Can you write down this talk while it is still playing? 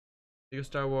Lego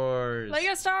Star Wars.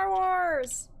 Lego Star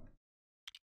Wars.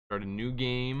 Start a new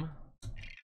game.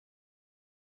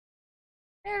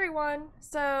 Hey everyone.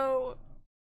 So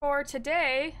for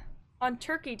today, on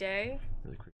Turkey Day.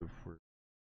 Really quick before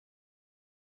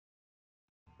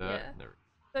that. Yeah. There.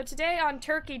 So today on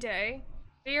Turkey Day,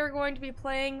 we are going to be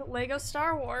playing Lego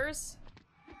Star Wars,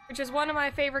 which is one of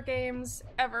my favorite games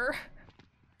ever.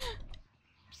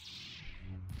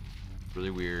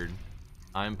 Really weird.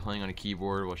 I'm playing on a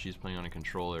keyboard while she's playing on a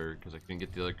controller because I couldn't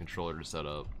get the other controller to set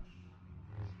up.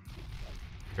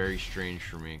 Very strange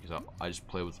for me because I just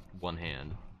play with one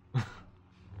hand.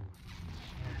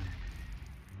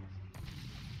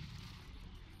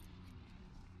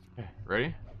 Okay,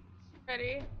 ready?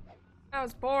 Ready? I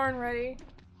was born ready.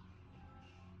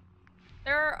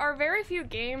 There are very few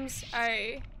games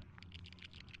I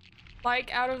like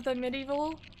out of the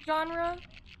medieval genre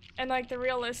and like the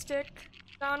realistic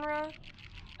genre.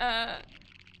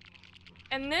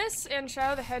 And this and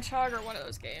Shadow the Hedgehog are one of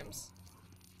those games.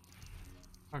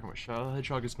 Talking about Shadow the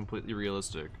Hedgehog is completely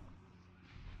realistic.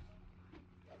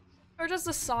 Or just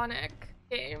the Sonic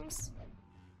games.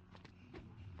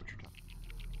 What you're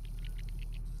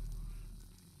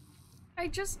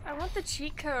talking I want the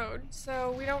cheat code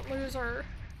so we don't lose our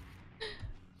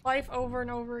life over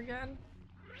and over again.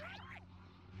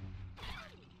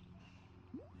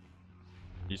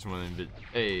 You just want to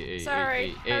hey,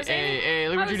 Sorry. hey,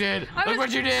 look what you did! Look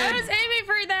what you did! I was aiming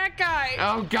for that guy!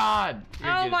 Oh god!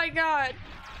 Oh my god.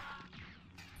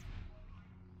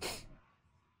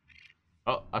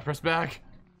 Oh, I pressed back.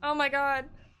 Oh my god.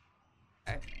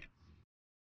 Okay.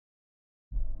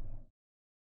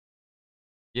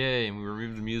 Yay, and we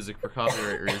removed the music for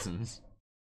copyright reasons.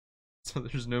 So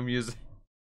there's no music.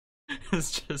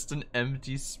 It's just an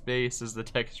empty space as the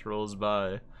text rolls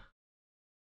by.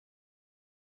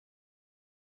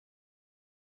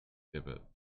 Skip it.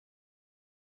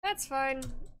 That's fine.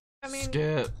 I mean,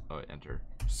 skip. Oh, enter.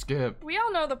 Skip. we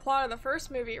all know the plot of the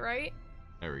first movie, right?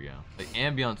 There we go. The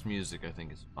ambiance music, I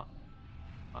think, is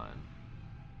fine.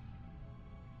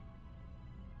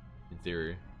 In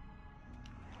theory.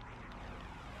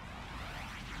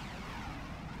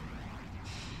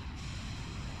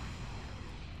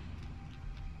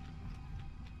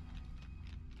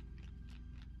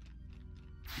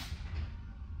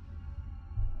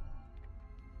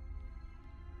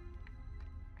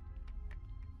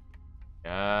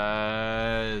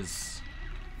 Yes.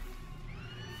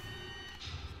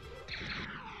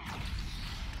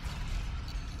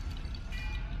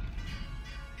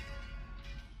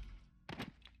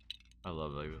 I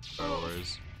love Lego Star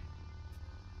Wars.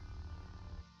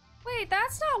 Wait,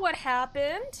 that's not what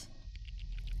happened.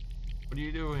 What are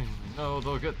you doing? No,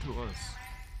 they'll get to us.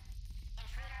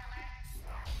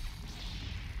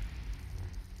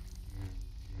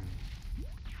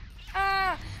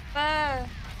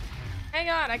 Hang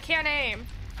on, I can't aim.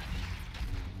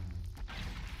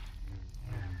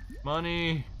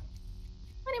 Money.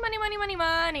 Money, money, money, money,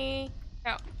 money.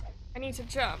 No, I need to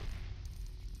jump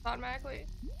automatically.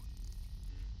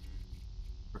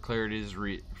 For clarity's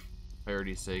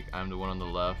sake, I'm the one on the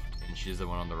left and she's the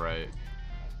one on the right.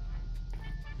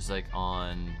 It's like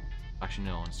on, actually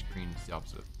no, on screen it's the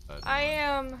opposite. I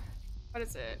am, what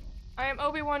is it? I am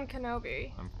Obi-Wan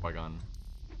Kenobi. I'm Qui-Gon.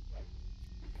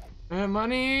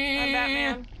 Money! I'm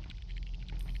Batman.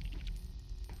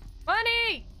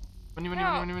 Money! Money, money,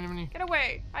 No. money, money, money. Get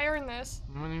away. I earned this.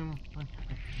 Money, money.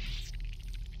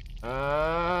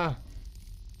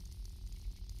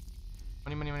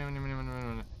 Money, money, money, money, money, money,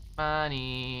 money.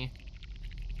 Money.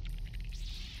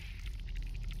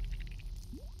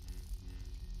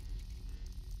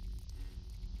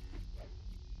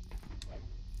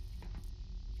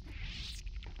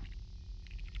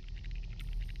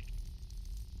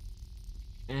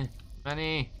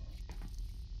 Money.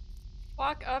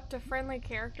 Walk up to friendly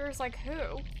characters? Like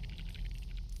who?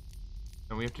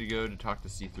 And we have to go to talk to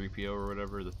C-3PO or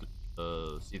whatever, the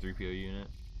C-3PO unit.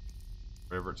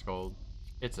 Whatever it's called.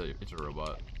 It's a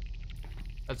robot.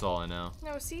 That's all I know.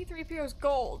 No, C-3PO's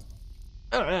gold.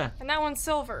 Oh, And that one's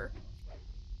silver.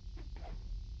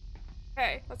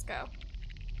 Okay, let's go.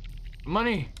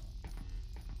 Money!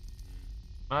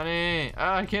 Money!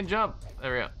 Ah, I can't jump!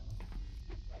 There we go.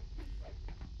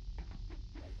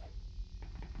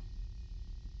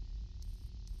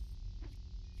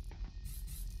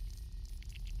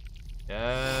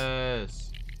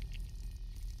 Yes!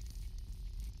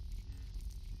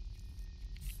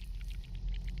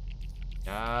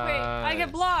 Yes! Wait, I get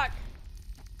blocked!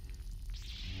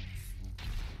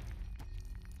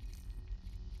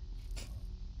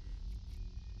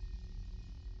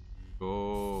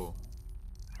 Go!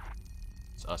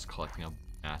 It's us collecting up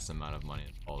massive amount of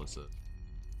money. All this is.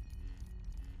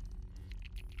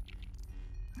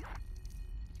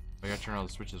 I gotta turn all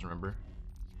the switches, remember?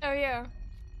 Oh yeah.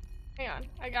 Hang on,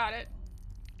 I got it.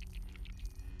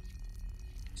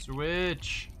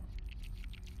 Switch.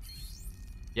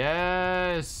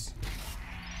 Yes.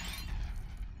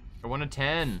 I won a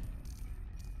 10.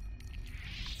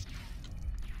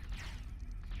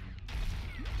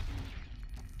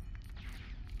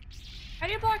 How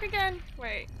do you block again?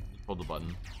 Wait. Hold the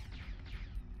button.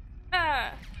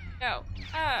 No.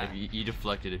 If you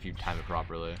deflect it if you time it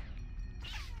properly.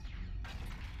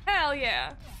 Hell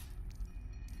yeah.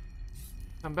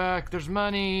 Come back, there's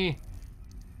money!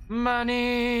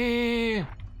 Money!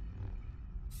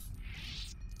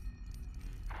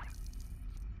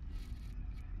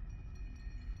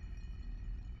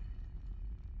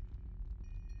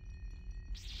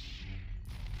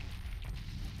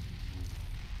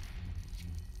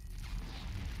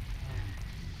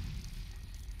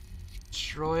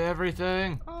 Destroy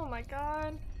everything! Oh my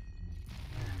god.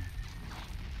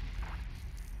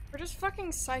 We're just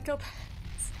fucking psychopaths.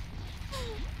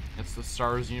 That's the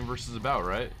Star Wars universe is about,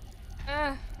 right?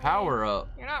 I Power mean, up!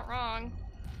 You're not wrong.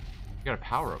 You got a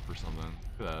power up or something.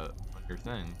 Look at that on your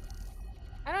thing.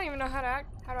 I don't even know how to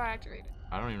how do I activate it?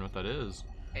 I don't even know what that is.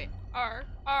 Okay. R.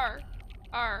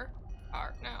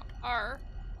 No. R.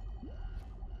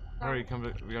 Alright, come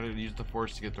back. We gotta use the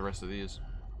force to get the rest of these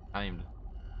timed.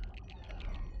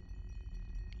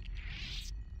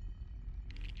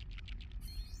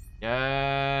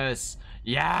 Yes!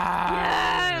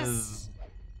 Yes!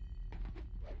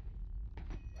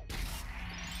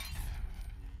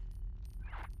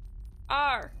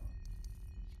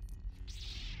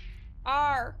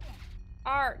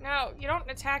 R. No, you don't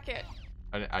attack it.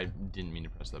 I didn't mean to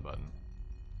press that button.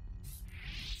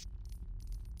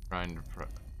 Trying to press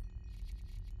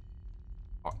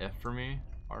F for me?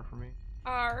 R for me?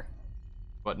 R.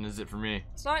 Button is it for me?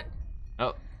 It's not.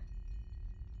 Oh.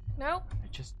 Nope. I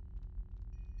just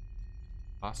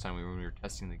last time when we were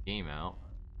testing the game out.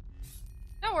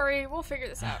 Don't worry, we'll figure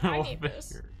this out. I need this.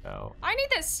 Figure it out. I need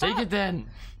this. Stop. Take it then.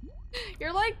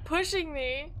 You're like pushing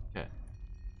me. Okay.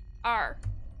 R.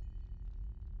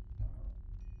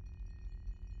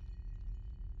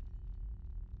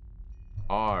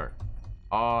 R.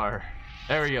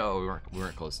 There we go. We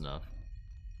weren't close enough.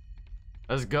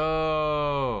 Let's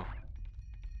go.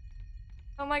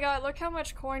 Oh my god, look how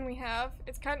much coin we have.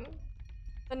 It's kind of,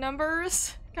 the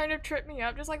numbers kind of trip me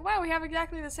up. Just like, wow, we have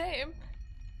exactly the same.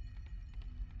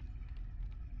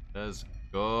 Let's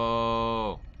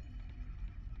go.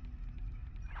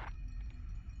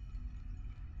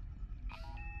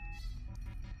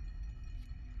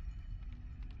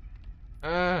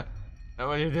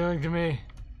 What are you doing to me?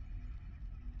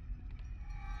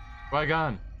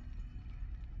 Qui-Gon.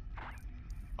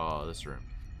 Oh, this room.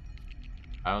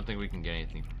 I don't think we can get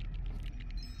anything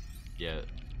yet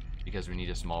because we need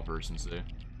a small person, so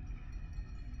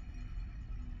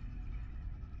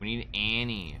we need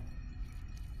Annie.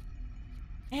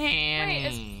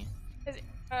 Annie. Wait, is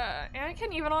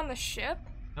Anakin even on the ship?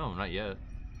 No, not yet.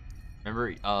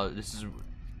 Remember, this is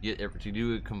to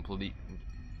do a complete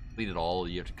it all.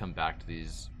 You have to come back to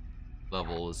these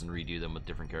levels and redo them with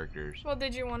different characters. Well,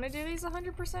 did you want to do these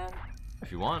 100%?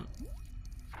 If you want.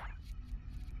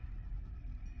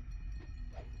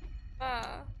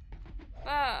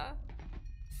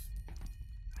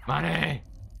 Money!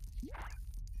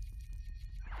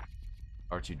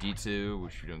 R2-D2,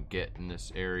 which we don't get in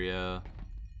this area.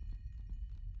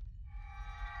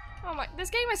 Oh my, this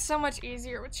game is so much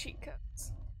easier with cheat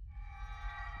codes.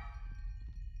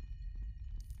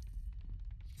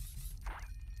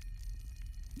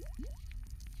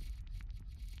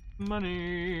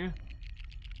 Money!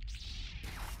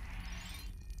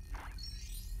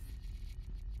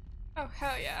 Oh,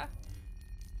 hell yeah.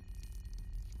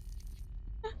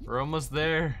 We're almost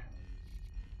there.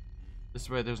 This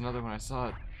way, there's another one. I saw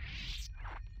it.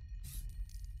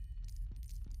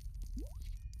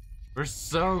 We're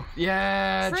so...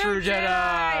 Yeah! True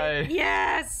Jedi!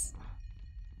 Yes!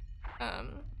 Okay,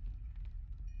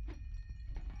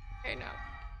 no.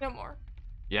 No more.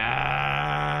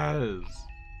 Yes!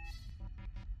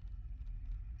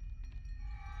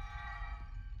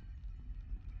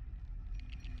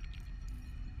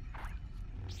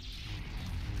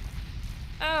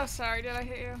 Oh, sorry, did I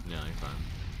hit you? No, you're fine.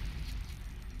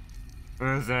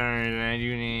 I'm sorry, I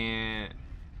do need it.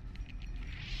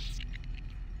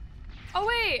 Oh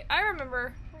wait, I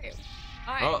remember. Wait,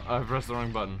 Oh, I pressed the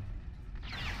wrong button.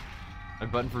 My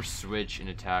button for switch and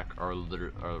attack are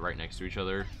right next to each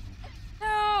other.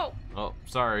 No! Oh,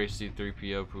 sorry,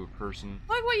 C3PO person.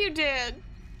 Look what you did!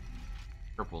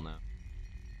 purple now.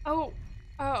 Oh,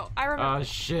 I remember. Oh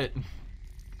shit.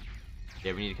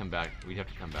 Yeah, we need to come back. We have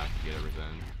to come back to get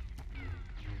everything.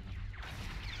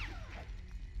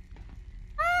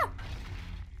 Ah!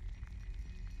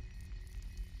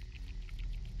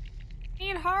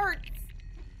 Need hearts.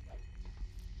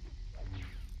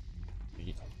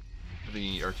 I think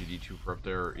you need R2D2 for up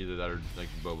there, or either that or like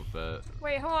Boba Fett.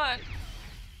 Wait, hold on.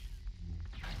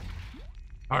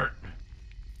 Heart.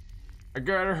 I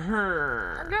got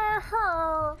her. I got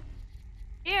her.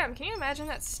 Damn, can you imagine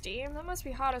that steam? That must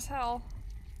be hot as hell.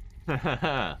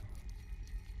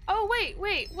 Oh,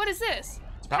 wait, what is this?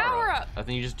 Power up. I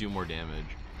think you just do more damage.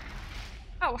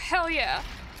 Oh, hell yeah.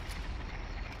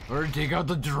 Or take out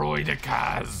the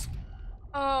droidicas.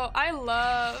 Oh, I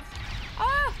love.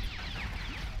 Ah!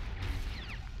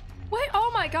 What?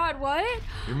 Oh my god, what?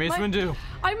 You're Mace Windu.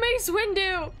 I'm Mace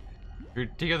Windu.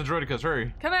 Here, take out the droidicas,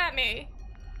 hurry. Come at me.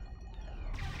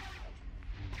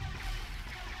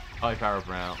 I power up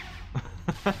now.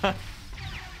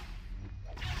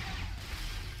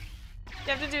 You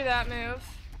have to do that move.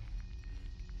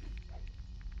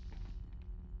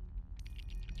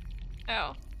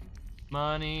 Oh.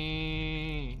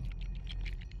 Money.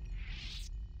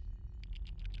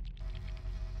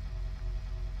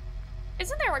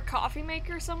 Isn't there a coffee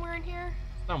maker somewhere in here?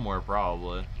 Somewhere,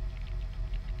 probably.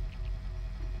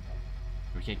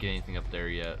 We can't get anything up there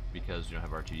yet because we don't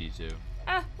have R2D2.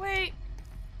 Ah, wait.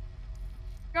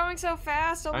 Going so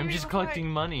fast. I'm just collecting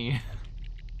money.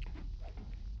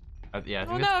 Yeah, I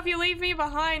think no, if you leave me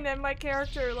behind, then my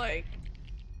character, like...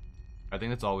 I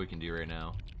think that's all we can do right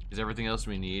now. Because everything else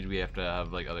we need, we have to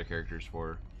have, like, other characters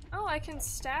for. Oh, I can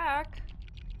stack.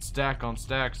 Stack on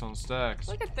stacks on stacks.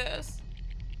 Look at this.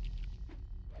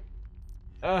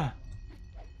 Ah.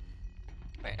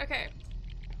 Wait, okay.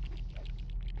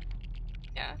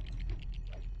 Yeah.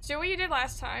 Do what you did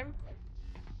last time.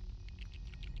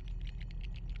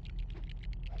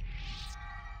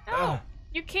 No,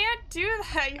 you can't do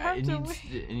that. You have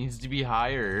it needs to be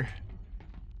higher.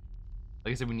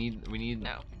 Like I said, we need.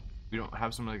 No. We don't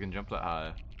have someone that can jump that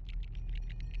high.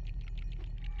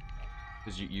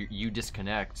 Because you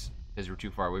disconnect because we're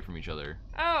too far away from each other.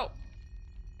 Oh.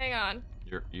 Hang on.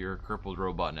 You're a crippled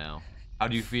robot now. How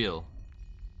do you feel?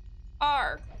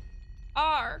 R.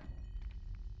 R.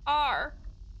 R.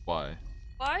 Why?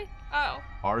 Why? Oh.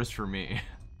 R is for me.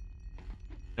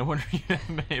 No wonder you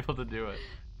haven't been able to do it.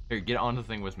 Here, get on the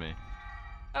thing with me.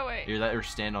 Oh wait. Either that or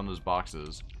stand on those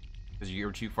boxes. Because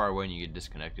you're too far away and you get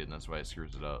disconnected, and that's why it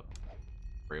screws it up.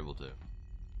 We're able to.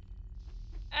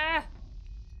 Ah.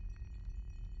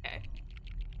 Okay.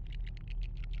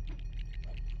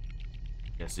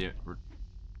 Yeah, see,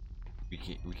 we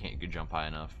can't get jump high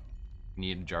enough. We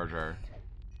need Jar Jar.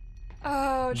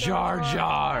 Oh, Jar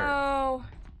Jar. Oh,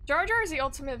 Jar Jar is the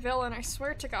ultimate villain. I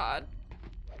swear to God.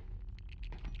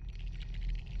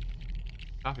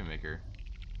 Coffee maker.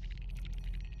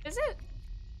 Is it?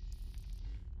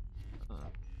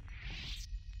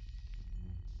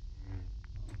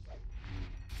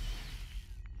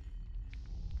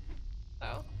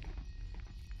 Oh.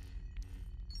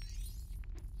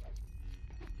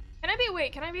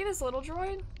 Wait, can I be this little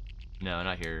droid? No,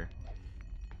 not here.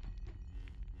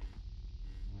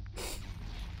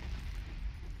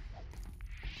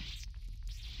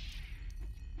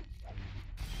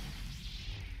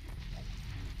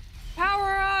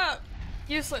 Power up!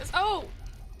 Useless. Oh!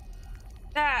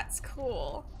 That's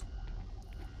cool.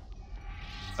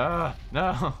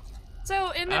 No.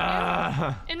 So in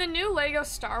the new Lego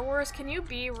Star Wars, can you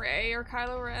be Rey or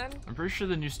Kylo Ren? I'm pretty sure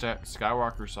the new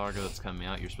Skywalker saga that's coming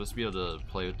out, you're supposed to be able to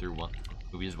play through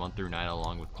movies 1 through 9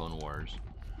 along with Clone Wars.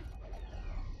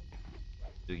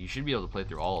 So you should be able to play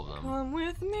through all of them. Come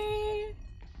with me.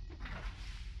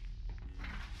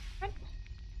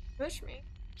 Push me.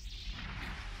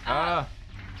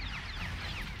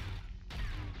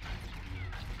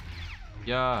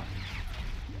 Yeah.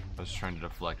 I was trying to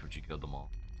deflect, but you killed them all.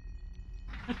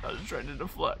 I was trying to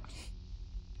deflect.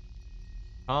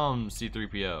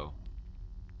 C-3PO.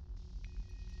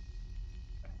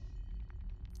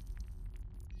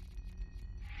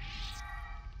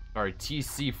 Sorry,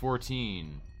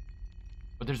 TC-14.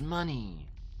 But there's money.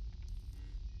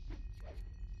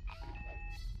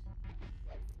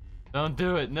 Don't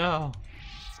do it, no.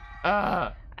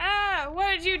 What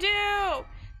did you do?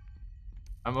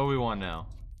 I'm Obi-Wan now.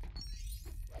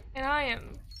 And I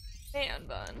am Man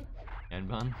Bun. Man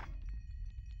Bun?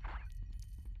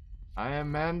 I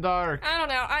am Mandark. I don't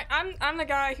know. I'm the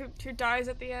guy who dies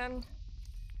at the end.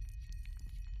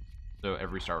 So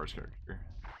every Star Wars character.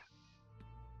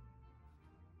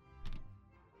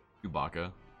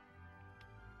 Chewbacca.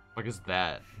 What is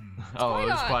that? Oh, it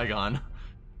was Qui-Gon.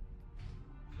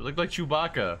 It looked like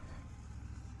Chewbacca.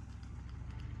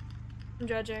 I'm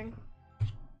judging.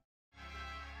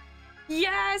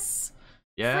 Yes!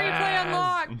 Yes! Free play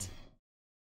unlocked!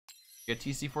 We got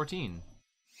TC-14.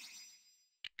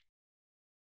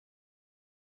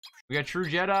 We got True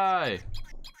Jedi!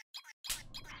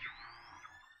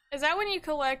 Is that when you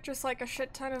collect just like a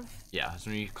shit ton of... Yeah, that's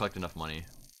when you collect enough money.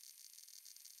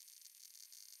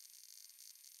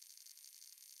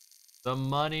 The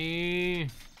money!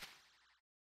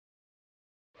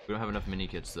 We don't have enough mini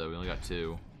kits though, we only got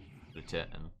 2. The 10.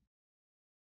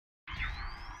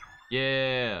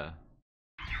 Yeah!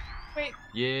 Wait,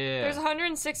 Yeah! there's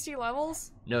 160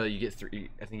 levels? No, you get 3.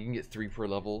 I think you can get 3 per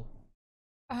level.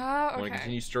 Oh, okay. Want to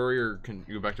continue story or can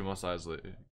you go back to Mos Eisley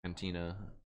Cantina?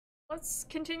 Let's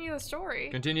continue the story.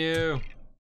 Continue!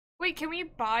 Wait, can we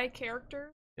buy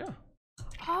characters? Yeah.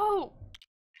 Oh!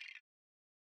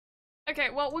 Okay,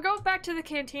 well, we'll go back to the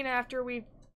cantina after we've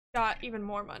got even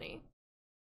more money.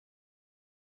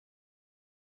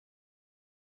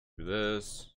 Do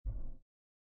this.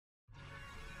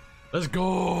 Let's go!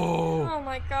 Oh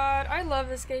my god, I love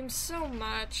this game so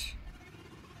much.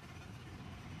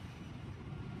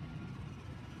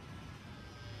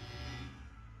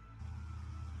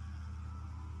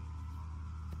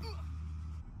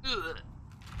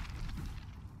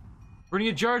 We're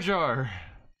gonna get Jar Jar!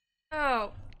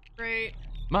 Oh, great.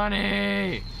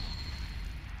 Money!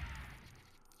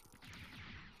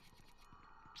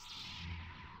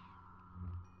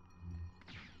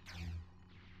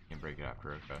 Can't break it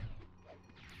after, okay.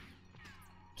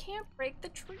 Can't break the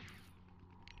tree.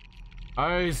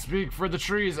 I speak for the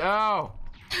trees, ow!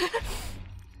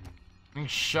 Being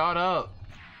shot up.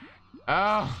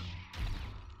 Ow!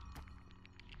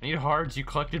 I need hearts, you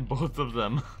collected both of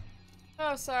them.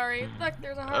 Oh, sorry. Look,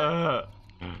 there's a heart.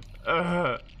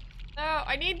 No,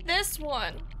 I need this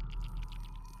one.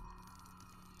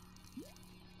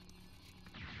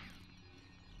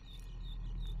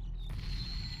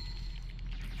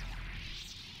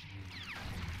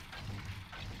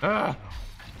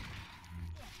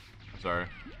 Sorry.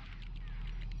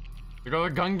 Look at all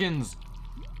the Gungans.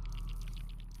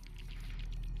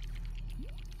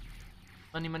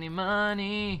 Money, money,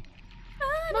 money.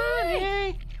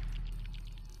 Money.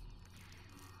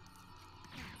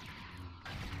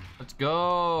 Let's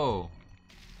go.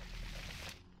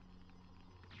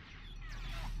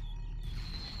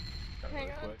 Hang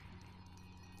on.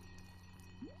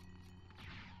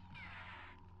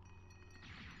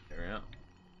 Carry out.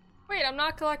 Wait, I'm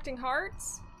not collecting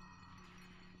hearts?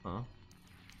 Huh?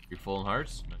 You're full in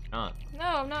hearts? No, you're not. No,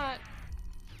 I'm not.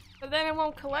 But then it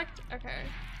won't collect. Okay,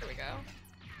 here we go.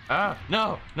 Ah,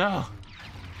 no, no.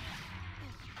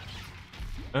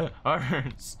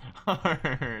 Hearts,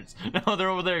 hearts. No, they're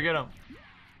over there. Get them.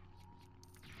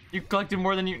 You collected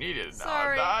more than you needed.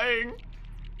 Sorry. No, I'm dying.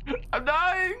 I'm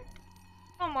dying.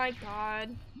 Oh my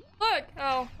god. Look!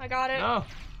 Oh, I got it. No.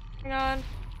 Hang on.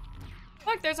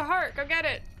 Look, there's a heart. Go get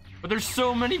it. But there's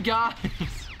so many guys.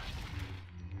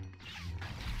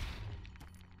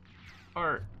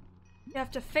 Heart. You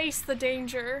have to face the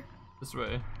danger. This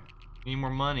way. Need more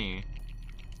money.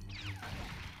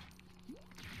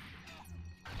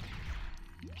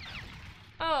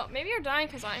 Oh, maybe you're dying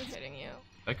because I'm hitting you.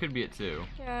 That could be it too.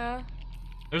 Yeah.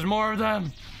 There's more of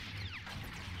them.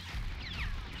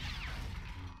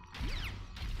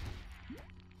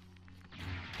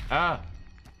 Ah.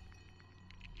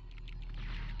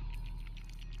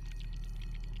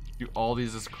 Do all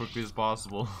these as quickly as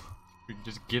possible. We can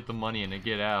just get the money and then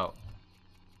get out.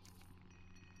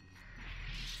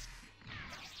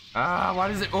 Ah, why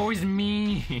is it always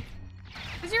me?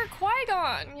 Because you're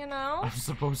Qui-Gon, you know? I'm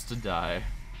supposed to die.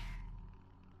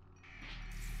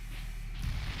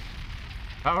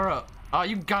 Power up. Oh,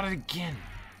 you got it again.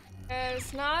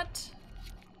 It's not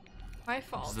my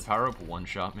fault. Does the power up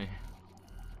one-shot me?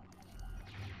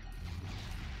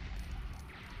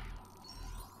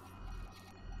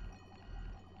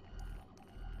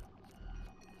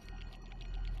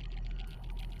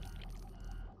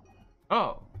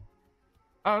 Oh.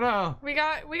 Oh no.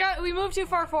 We moved too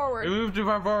far forward. We moved too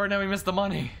far forward, now we missed the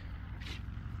money.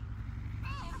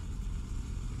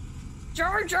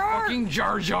 Jar Jar! Fucking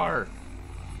Jar Jar!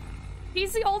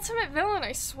 He's the ultimate villain,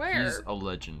 I swear. He's a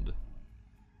legend.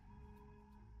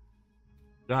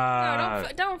 No,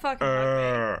 don't fucking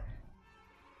hug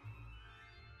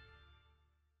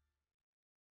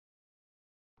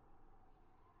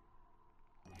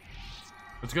me.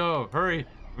 Let's go, hurry.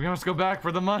 We must go back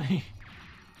for the money.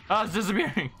 Ah, it's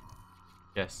disappearing.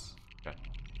 Yes. Okay.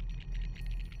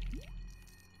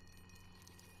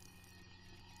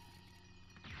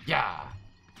 Yeah.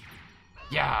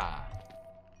 Yeah.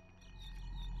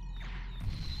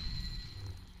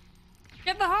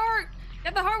 Get the heart!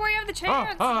 Get the heart while you have the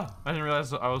chance! I didn't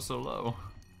realize I was so low.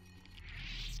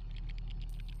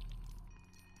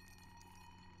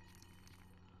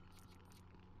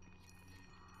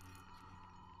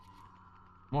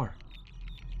 More.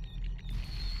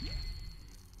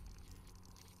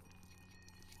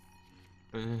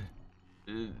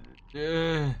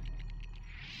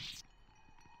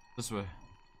 This way.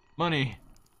 Money.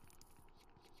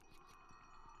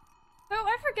 Oh,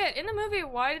 I forget. In the movie,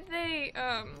 why did they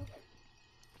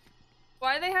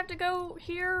have to go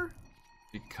here?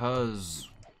 Because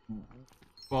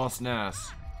Boss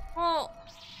Nass. Well,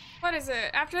 what is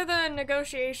it? After the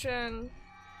negotiations,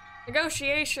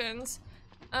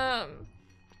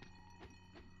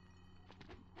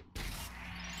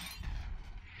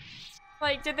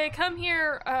 like, did they come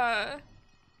here,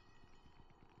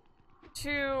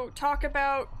 to talk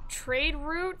about trade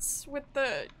routes with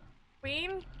the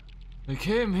Queen? We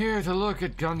came here to look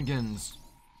at Gungans.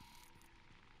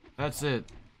 That's it.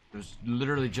 It was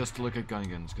literally just to look at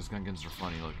Gungans, because Gungans are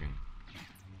funny looking.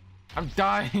 I'm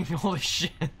dying, holy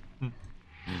shit.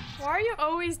 Why are you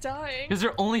always dying? Because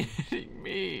they're only hitting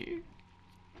me.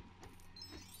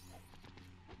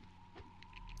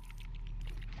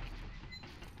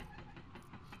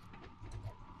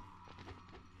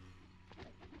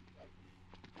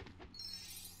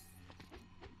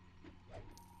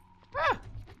 Wow!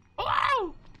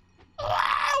 Wow!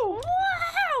 Wow!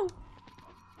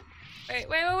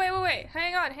 Wait.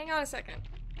 Hang on a second.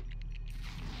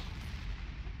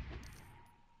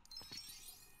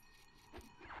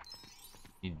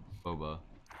 Need Boba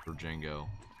or Django.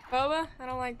 Boba? I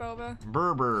don't like Boba.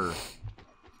 Berber.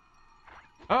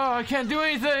 Oh, I can't do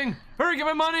anything! Hurry, get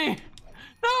my money!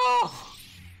 No!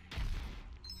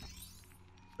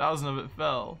 1,000 of it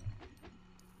fell.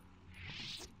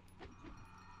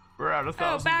 We're out of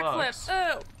 1,000 bucks.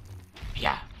 Oh!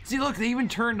 Yeah. See, look, they even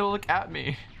turned to look at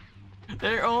me.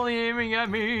 They're only aiming at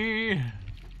me.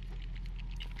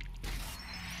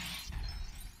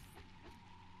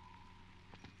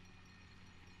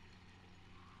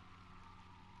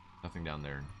 Nothing down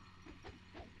there.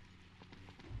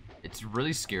 It's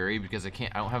really scary because I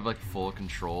don't have like full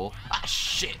control. Ah,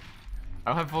 shit!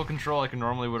 I don't have full control like I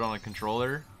normally would on a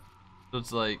controller. So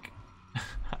it's like,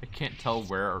 I can't tell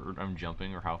where I'm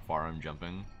jumping or how far I'm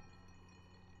jumping.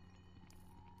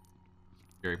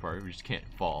 Scary part, we just can't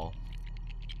fall.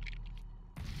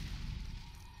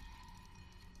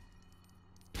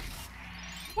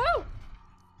 Woo!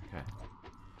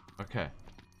 Okay.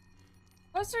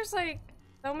 Plus there's like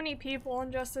so many people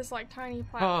on just this like tiny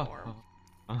platform.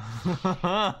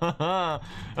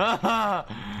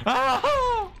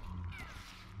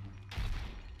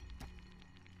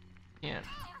 Can't.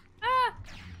 Ah!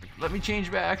 Let me change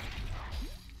back.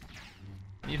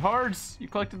 Need hearts. You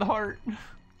collected the heart.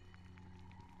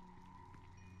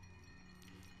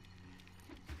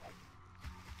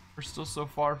 We're still so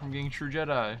far from getting true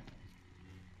Jedi.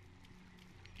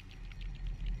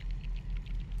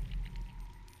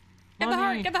 Get the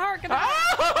heart! Get the heart! Get the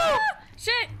heart! Ah!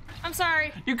 Shit! I'm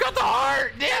sorry. You got the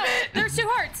heart! Damn it! There's 2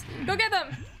 hearts! Go get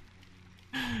them!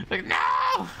 Like,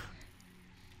 no!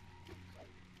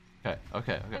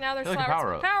 Okay. And now there's like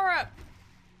flowers. Power up!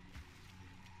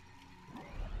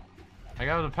 I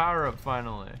got the power up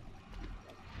finally.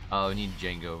 Oh, we need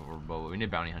Django or Boba. We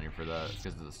need Bounty Hunter for that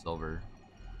because of the silver.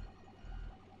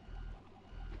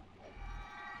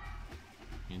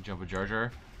 You can jump with Jar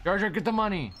Jar. Jar Jar, get the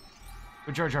money!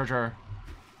 With Jar Jar Jar.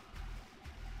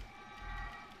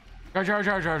 Jar Jar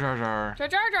Jar Jar Jar Jar. Jar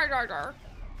Jar Jar Jar Jar.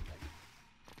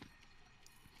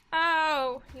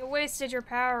 Oh, you wasted your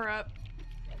power up.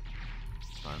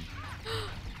 Fun.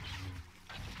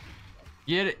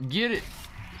 Get it, get it.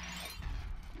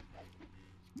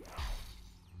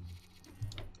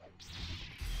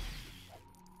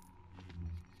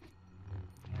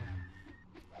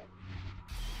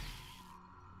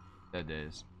 Dead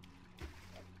days.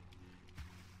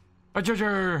 A Jar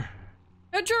Jar.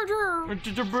 A Jar Jar. A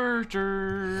Jar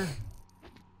Jar.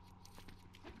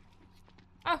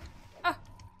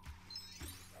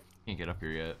 Can't get up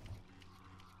here yet.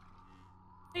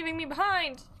 Leaving me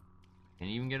behind. Can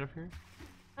you even get up here?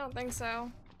 I don't think so.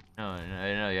 No,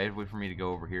 I know. You had to wait for me to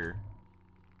go over here.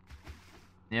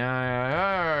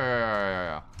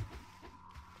 Yeah.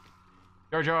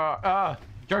 Jar Jar.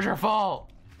 Jar Jar fall.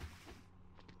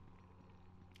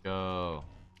 Go.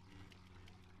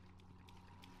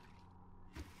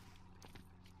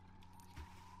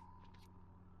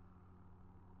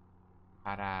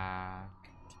 Ta-da.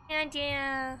 And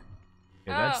yeah.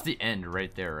 Yeah, that's the end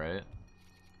right there, right?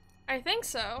 I think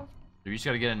so. You just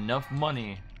gotta get enough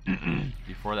money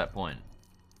before that point.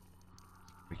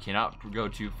 We cannot go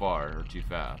too far or too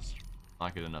fast.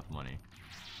 Not get enough money.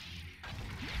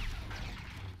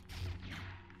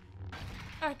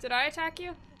 Did I attack you?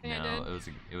 I think I No, did.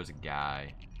 it was a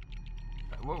guy.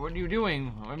 What are you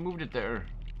doing? I moved it there.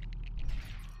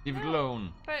 Leave it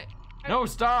alone. But No,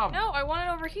 stop! no, I want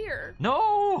it over here.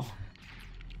 No!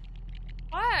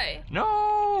 Why?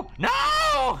 No!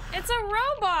 No! It's a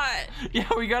robot. Yeah,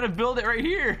 we gotta build it right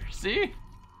here. See?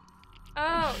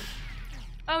 Oh.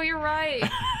 Oh, you're right.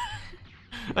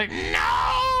 Like,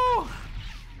 no!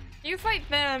 You fight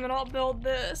them and I'll build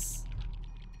this.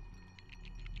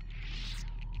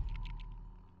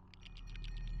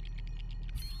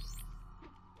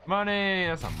 Money!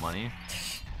 That's not money.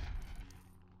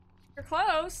 You're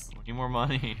close. We need more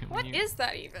money. What is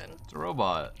that even? It's a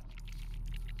robot.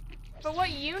 But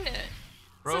what unit?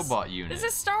 Robot unit. This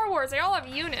is Star Wars. They all have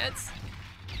units.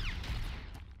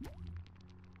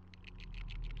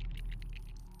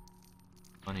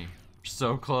 Money. We're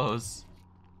so close.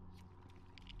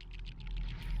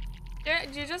 Yeah,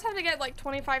 do you just have to get like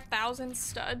 25,000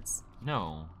 studs?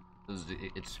 No.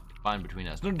 It's fine between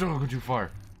us. No, don't go too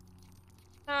far.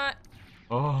 Not.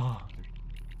 Oh.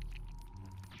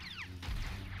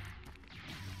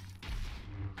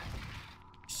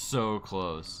 So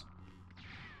close.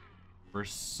 We're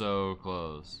so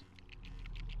close.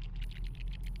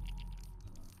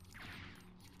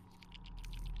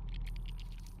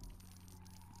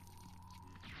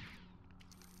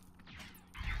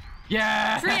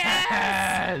 Yes!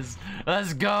 Yes!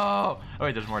 Let's go! Oh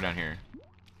wait, there's more down here.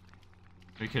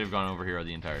 We could have gone over here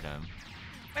the entire time.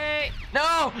 Wait.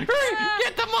 No! Hurry!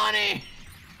 Get the money!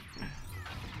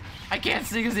 I can't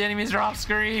see because the enemies are off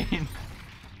screen.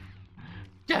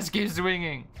 Just keep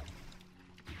swinging.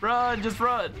 Run, just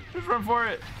run. Just run for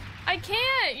it. I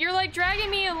can't. You're like dragging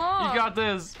me along. You got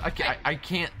this. I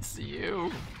can't see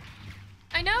you.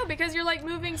 I know because you're like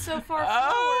moving so far forward.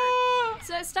 Ah!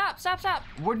 So stop, stop, stop.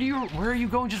 Where are you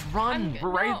going? Just run. We're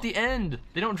right no. at the end.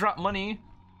 They don't drop money.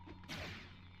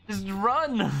 Just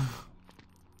run.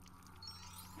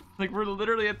 Like we're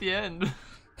literally at the end.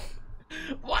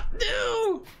 What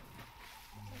do?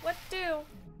 What do?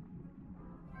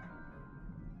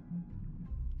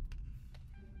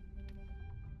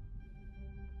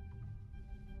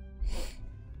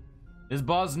 Is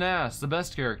Boz Nass the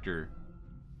best character?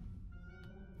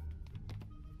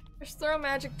 Just throw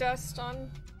magic dust on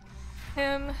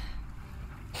him.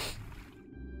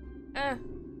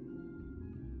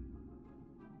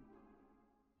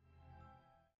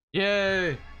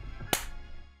 Yay!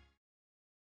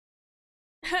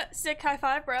 Sick high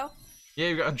five, bro. Yeah,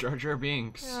 you got Jar Jar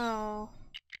Binks. Oh.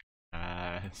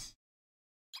 Nice.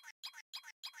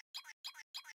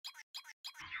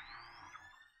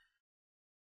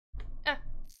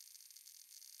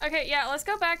 Okay, yeah, let's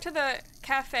go back to the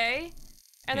cafe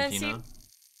and Cantina? then see.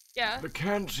 Yeah, The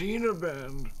Cantina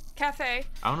Band. cafe.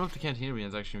 I don't know if the Cantina Band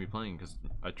is actually gonna be playing because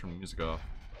I turned the music off.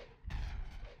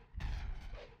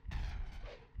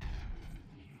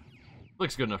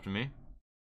 Looks good enough to me.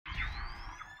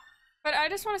 But I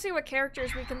just want to see what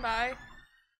characters we can buy.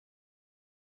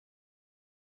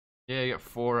 Yeah, you got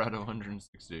 4 out of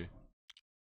 160.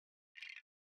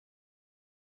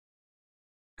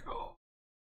 Go.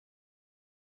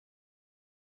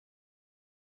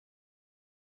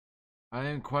 I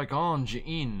am Qui-Gon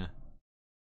Jinn.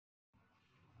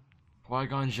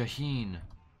 Qui-Gon Jinn.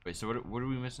 Wait, so what are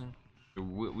we missing?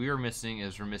 What we are missing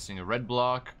is we're missing a red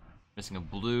block, missing a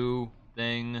blue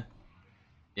thing.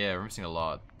 Yeah, we're missing a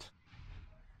lot.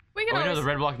 We can Oh, I know always. the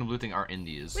red block and the blue thing aren't in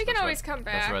these. We can That's why- always come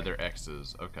That's back. why they're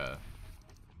X's. Okay.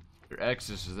 They're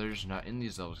X's because they're just not in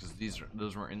these levels because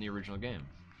those weren't in the original game.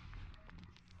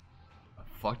 The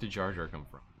fuck did Jar Jar come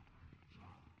from?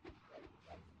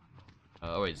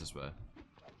 Oh wait, it's this way.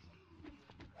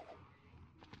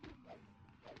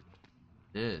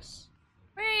 This.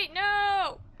 Wait,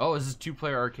 no! Oh, this is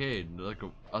 2-player arcade, like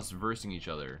us versing each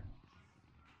other.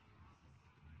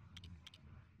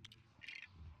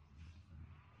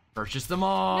 Purchase them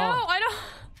all. No, I don't.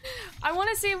 I want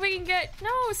to see if we can get. No,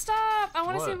 stop! I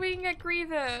want to see What? if we can get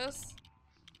Grievous.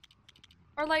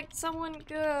 Or like someone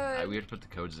good. We have to put the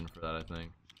codes in for that, I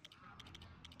think.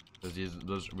 Because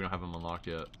those we don't have them unlocked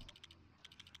yet.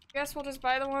 Guess we'll just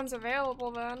buy the ones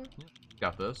available then.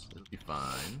 Got this. It'll be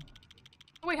fine.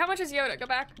 Wait, how much is Yoda? Go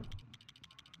back.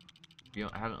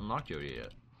 I haven't unlocked Yoda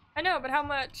yet. I know, but how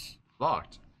much?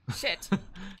 Locked. Shit.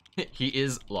 He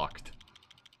is locked.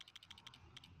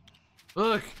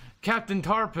 Look, Captain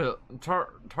Tarples,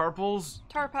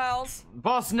 Tarpals.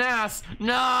 Boss Nass.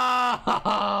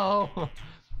 No,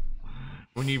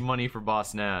 We need money for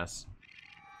Boss Nass.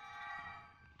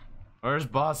 Where's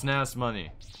Boss Nass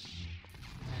money?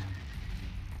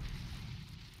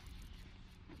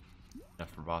 Enough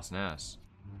for Boss Nass.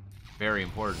 Very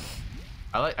important.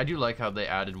 I do like how they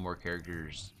added more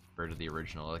characters compared to the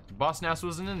original. Like Boss Nass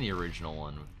wasn't in the original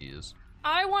one with these.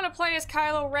 I want to play as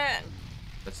Kylo Ren.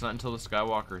 That's not until the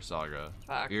Skywalker saga.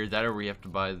 Fuck. Either that or we have to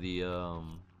buy the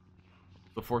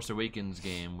Force Awakens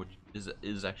game, which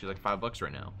is actually like $5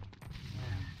 right now.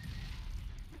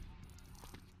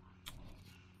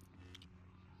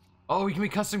 Oh, we can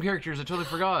make custom characters. I totally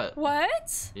forgot.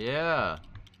 What? Yeah.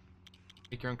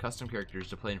 Make your own custom characters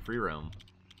to play in free roam.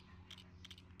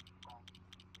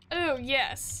 Oh,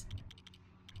 yes.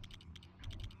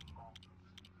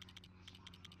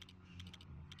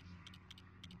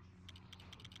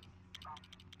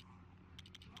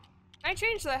 Can I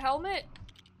change the helmet?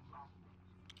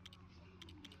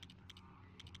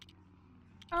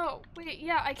 Oh, wait,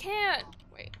 yeah, I can.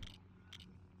 Wait.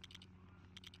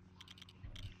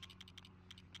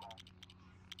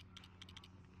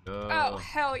 Oh,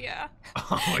 hell yeah.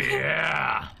 Oh,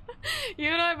 yeah. You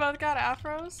and I both got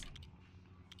afros?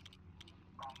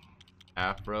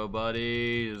 Afro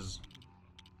buddies.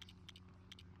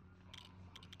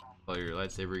 Oh, your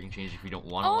lightsaber you can change if you don't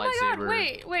want a lightsaber. Oh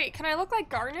my god, wait, can I look like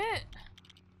Garnet?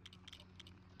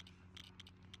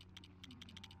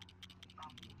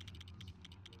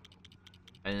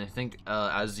 And I think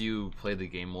as you play the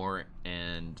game more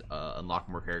and unlock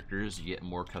more characters, you get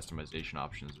more customization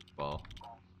options as well.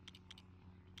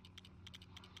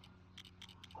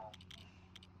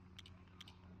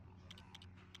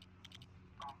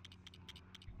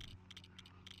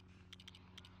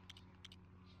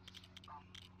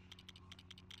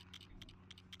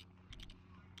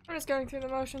 I'm just going through the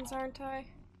motions, aren't I?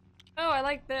 Oh, I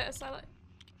like this. Oh,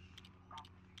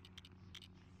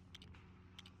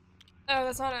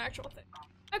 that's not an actual thing.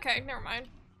 Okay, never mind.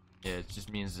 Yeah, it just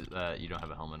means that you don't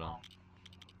have a helmet on.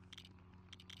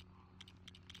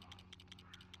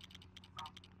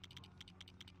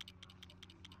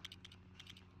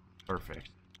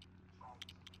 Perfect.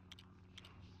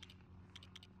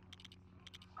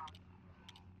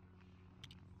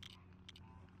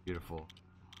 Beautiful.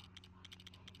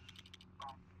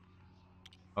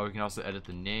 Oh, you can also edit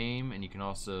the name, and you can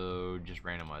also just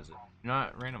randomize it.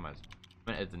 Not randomize it. I'm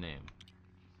gonna edit the name.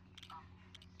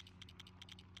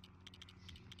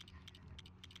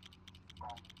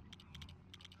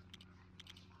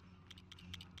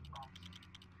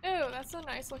 Ew, that's a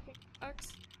nice looking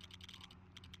box.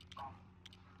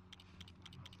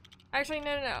 Actually,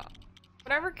 no.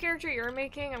 Whatever character you're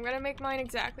making, I'm gonna make mine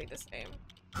exactly the same.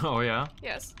 Oh yeah?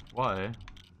 Yes. Why?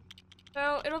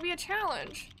 So, it'll be a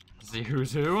challenge. See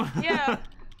who's who? Yeah.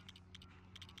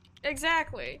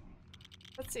 Exactly.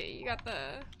 Let's see, you got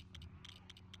the...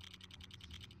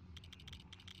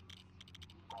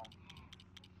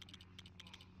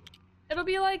 It'll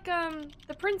be like,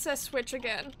 the Princess Switch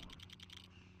again.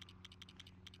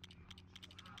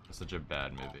 That's such a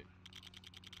bad movie.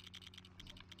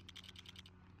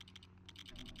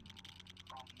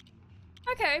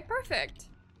 Okay, perfect.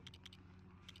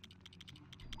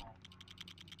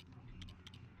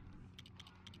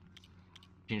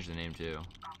 Change the name too.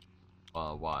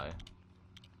 Why? Why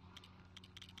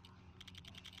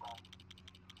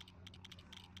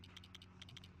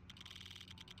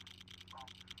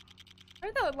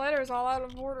are the letters all out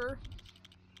of order?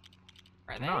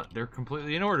 Are they? Not. They're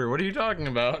completely in order. What are you talking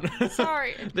about?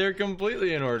 Sorry. They're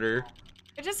completely in order.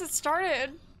 It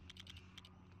started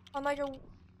on like a...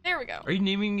 There we go. Are you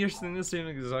naming your thing the same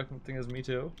exact thing as me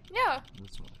too? Yeah.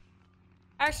 This one.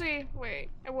 Actually, wait.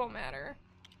 It won't matter.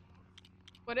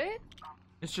 Would it?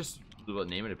 It's just what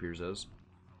name it appears as.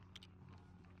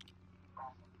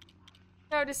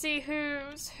 No, to see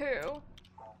who's who.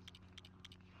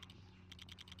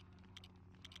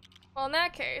 Well, in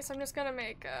that case, I'm just gonna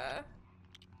make a...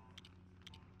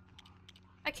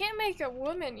 I can't make a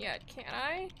woman yet, can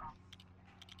I?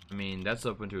 I mean, that's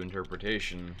open to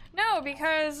interpretation. No,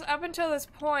 because up until this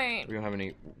point... We don't have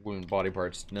any women body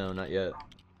parts. No, not yet.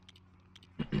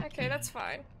 Okay, that's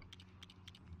fine.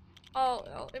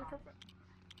 I'll improvise.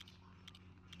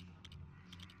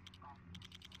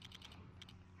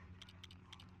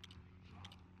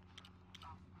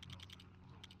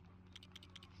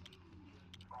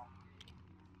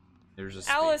 There's a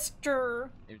space. Alistair.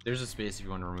 There's a space if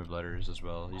you want to remove letters as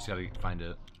well. You just gotta find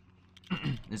it.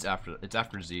 It's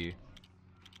after Z.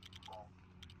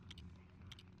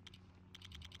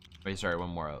 Wait, sorry, one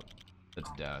more up. That's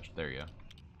a dash. There you go.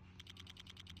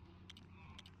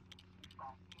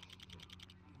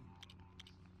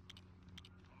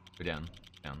 Go down.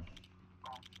 Down.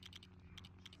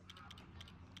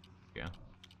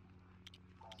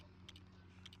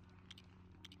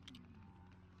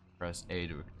 Press A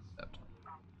to accept.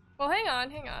 Well, hang on,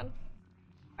 hang on.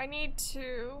 I need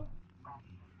to...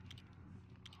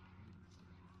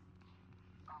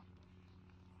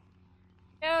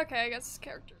 Yeah, okay, I guess this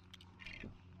character.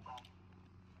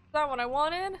 Not what I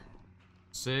wanted.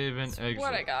 Save and exit.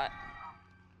 What I got.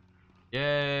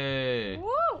 Yay!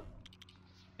 Woo!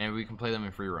 And we can play them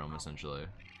in free roam, essentially.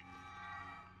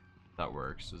 That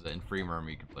works. Is that in free roam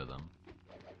you can play them.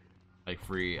 Like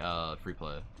free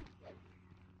play.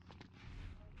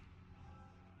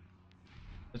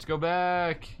 Let's go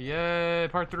back! Yay!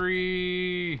 Part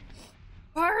 3!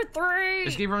 Part 3!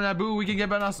 Escape from Naboo, we can get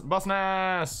bustin'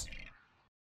 ass!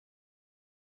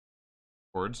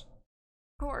 Chords?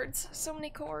 Chords. So many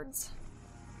chords.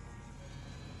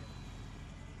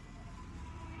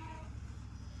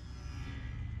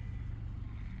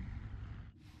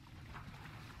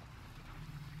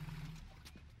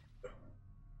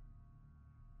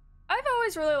 I've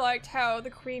always really liked how the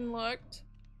queen looked.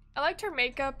 I liked her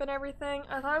makeup and everything.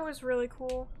 I thought it was really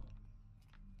cool.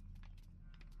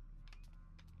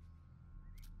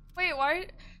 Wait, why?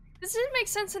 This didn't make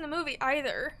sense in the movie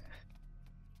either.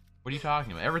 What are you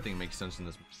talking about? Everything makes sense in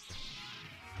this movie.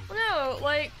 Well, no,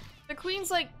 like, the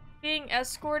queen's like being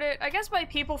escorted, I guess, by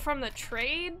people from the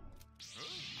Trade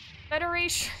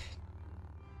Federation.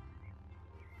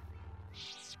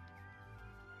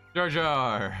 Jar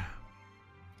Jar!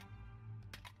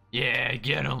 Yeah,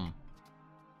 get him!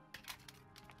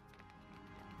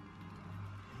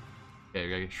 Okay, we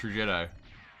gotta get True Jedi.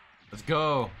 Let's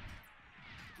go!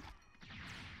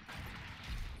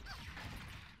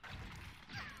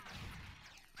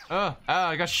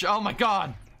 I got oh my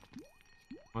god!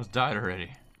 Almost died already.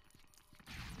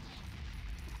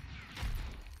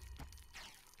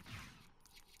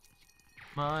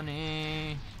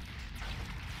 Money.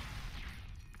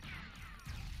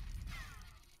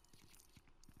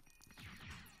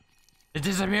 It's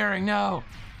disappearing, no!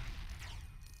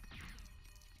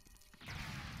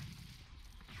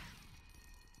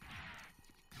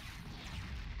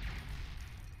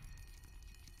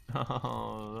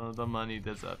 Oh, the money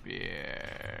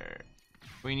disappeared.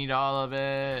 We need all of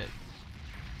it.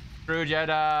 True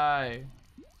Jedi.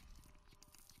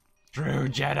 True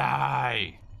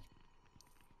Jedi.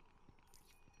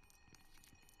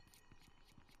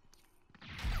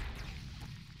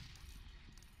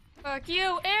 Fuck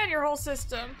you and your whole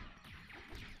system.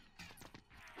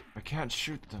 I can't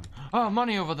shoot them. Oh,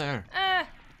 money over there. Eh.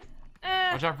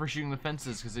 Watch out for shooting the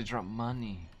fences because they drop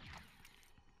money.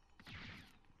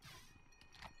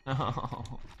 No.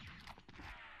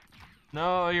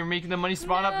 No, you're making the money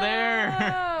spawn up there.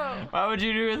 Why would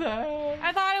you do that?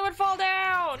 I thought it would fall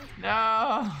down.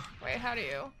 No. Wait, how do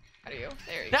you?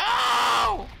 There you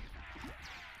No!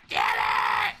 Get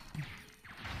it!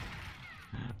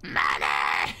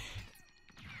 Money!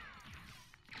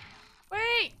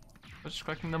 Wait! I was just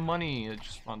collecting the money that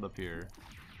just spawned up here.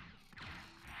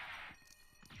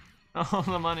 Oh,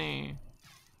 the money.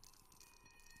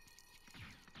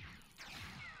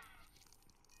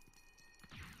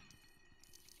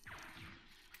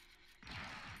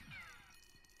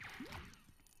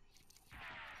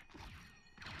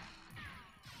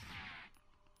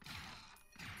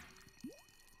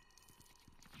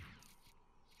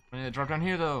 I need to drop down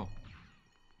here though.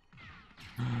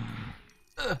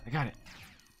 I got it.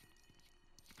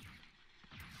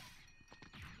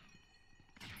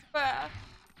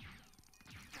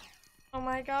 Oh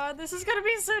my god, this is gonna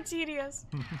be so tedious.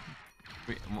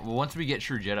 Once we get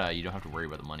True Jedi, you don't have to worry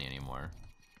about the money anymore.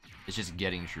 It's just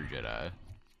getting True Jedi.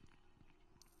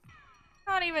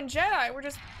 Not even Jedi, we're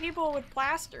just people with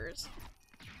blasters.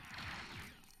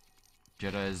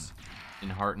 Jedi's in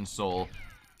heart and soul.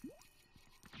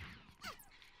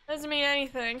 Doesn't mean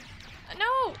anything.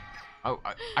 No! Oh,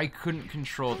 I couldn't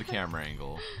control the camera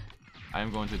angle. I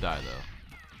am going to die though.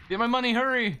 Get my money,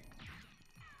 hurry!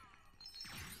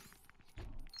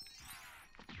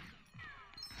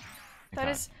 That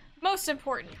is most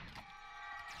important.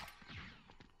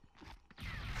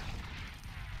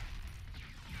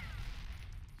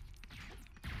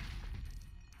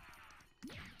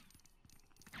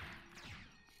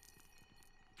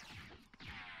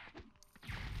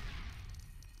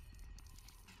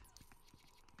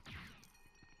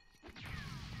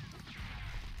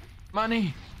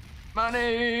 Money!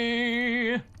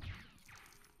 Money!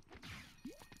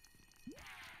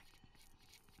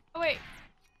 Oh wait.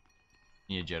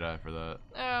 Need a Jedi for that.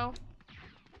 Oh.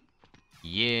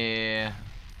 Yeah.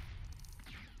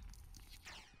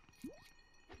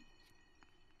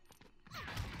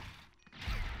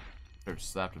 Or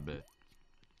slapped a bit.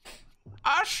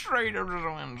 I straight up just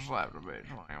went and slapped a bitch.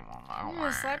 I'm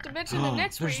gonna slap the bitch in the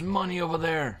next There's week. money over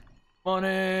there.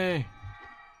 Money!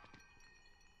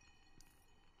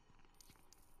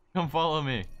 Come follow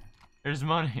me. There's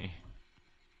money.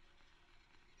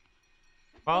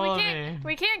 Follow me.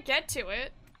 We can't get to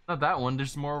it. Not that one.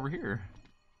 There's more over here.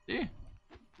 See?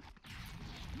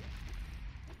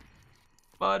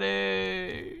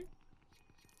 Buddy!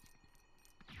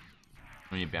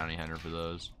 We need bounty hunter for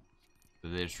those. So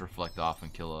they just reflect off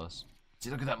and kill us. See,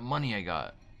 look at that money I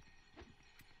got.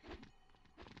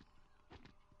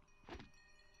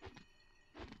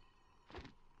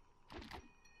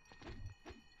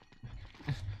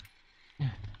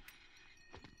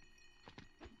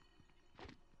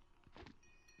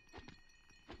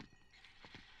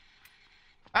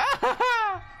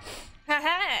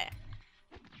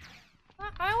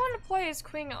 I want to play as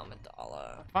Queen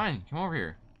Amidala. Fine, come over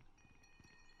here.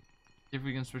 See if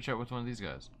we can switch out with one of these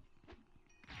guys.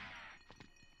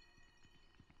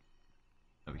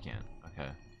 No, we can't. Okay.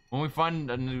 When we find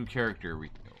a new character, we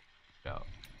can go out.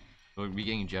 We'll be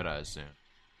getting Jedis soon,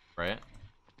 right?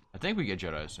 I think we get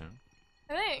Jedis soon.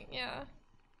 I think, yeah.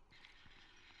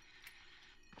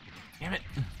 Damn it!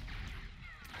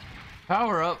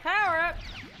 Power up! Power up!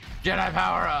 Jedi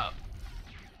power up!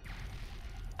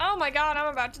 Oh my god,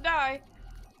 I'm about to die.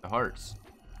 The hearts.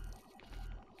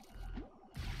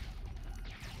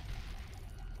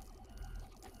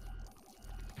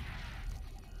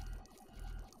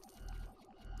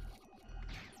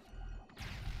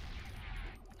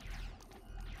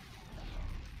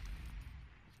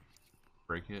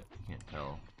 Break it? Can't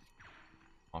tell.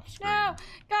 Off screen. No!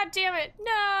 God damn it!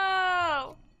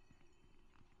 No!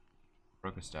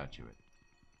 Broke a statue.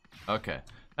 Okay,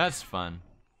 that's fun.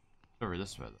 Over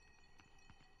this way.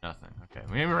 Nothing. Okay,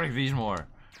 we need to break these more.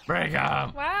 Break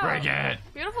them! Wow. Break it!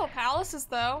 Beautiful palaces,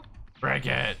 though. Break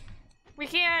it! We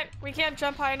can't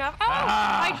jump high enough. Oh!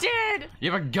 Ah! I did!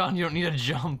 You have a gun, you don't need to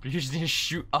jump. You just need to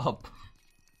shoot up.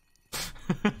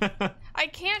 I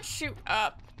can't shoot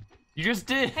up. You just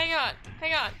did. Hang on.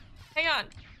 Hang on. Hang on.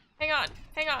 Hang on.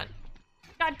 Hang on.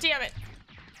 God damn it.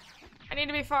 I need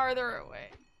to be farther away.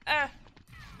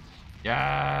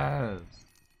 Yes.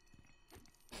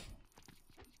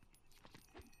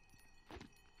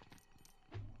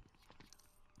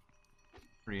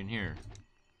 Pretty in here.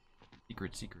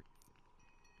 Secret.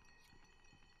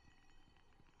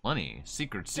 Money.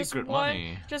 Secret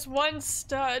money. Just one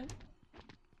stud.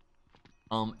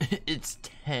 It's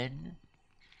 10.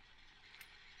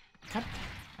 God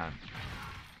damn.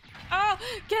 Oh,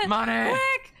 get money.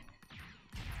 Quick!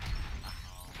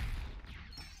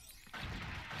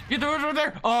 Get the words over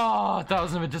there. Oh,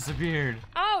 1,000 of it disappeared.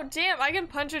 Oh, damn! I can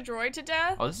punch a droid to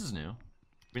death. Oh, this is new.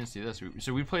 We didn't see this.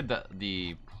 So we played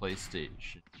the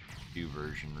PlayStation 2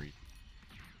 version.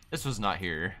 This was not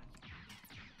here.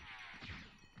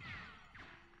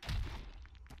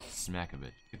 Smack of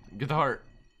it. Get the heart.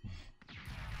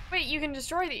 Wait, you can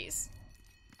destroy these.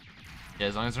 Yeah,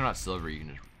 as long as they're not silver, you can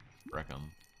just wreck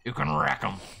them. You can wreck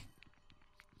them.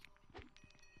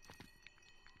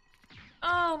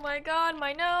 Oh my god,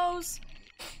 my nose.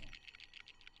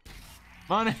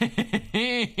 Money.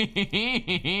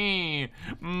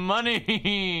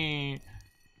 Money.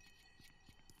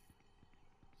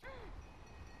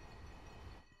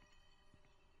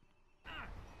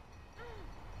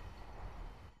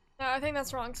 No, I think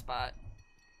that's the wrong spot.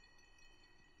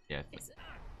 Yeah.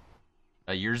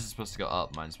 Yours is supposed to go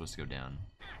up. Mine's supposed to go down.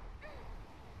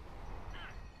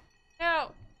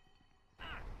 No.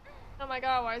 Oh my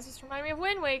god, why does this remind me of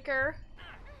Wind Waker?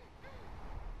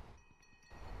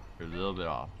 You're a little bit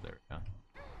off there. Yeah.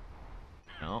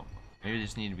 No. Maybe I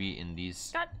just need to be in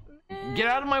these. God. Get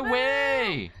out of my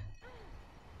way!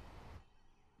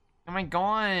 Oh my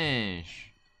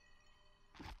gosh.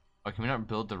 Oh, can we not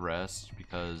build the rest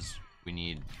because we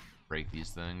need to break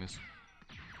these things?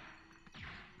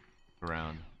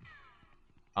 Around.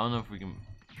 I don't know if we can.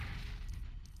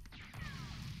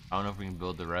 I don't know if we can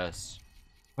build the rest.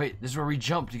 Wait, this is where we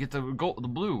jump to get the gold, the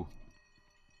blue.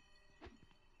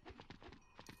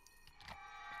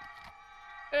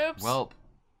 Oops. Welp.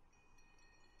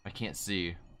 I can't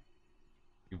see.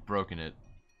 You've broken it.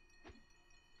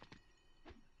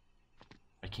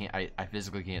 I can't. I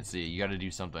physically can't see. You got to do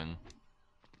something.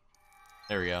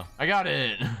 There we go. I got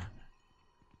it.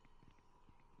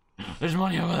 There's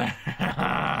money over there.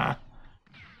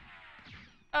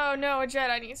 Oh no, a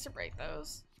Jedi needs to break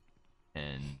those.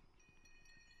 And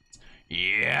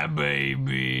yeah,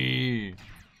 baby.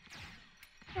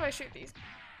 How do I shoot these?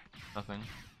 Nothing.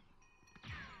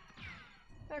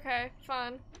 Okay,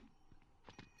 fun.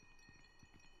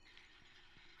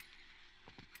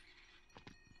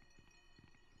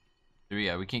 So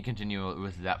yeah, we can't continue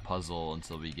with that puzzle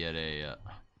until we get a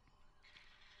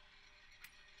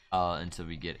until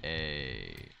we get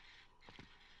a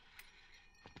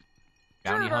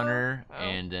bounty Turtle. hunter Oh.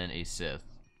 and then a Sith.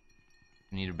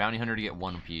 We need a bounty hunter to get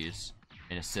one piece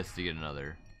and a Sith to get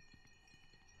another.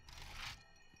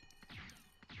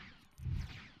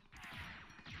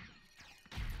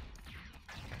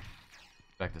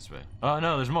 Back this way. Oh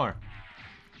no, there's more.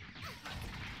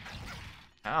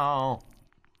 Ow.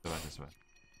 Go back this way.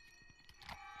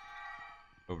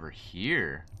 Over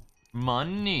here.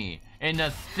 Money. And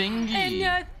a thingy. And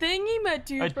a thingy A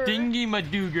madooper. thingy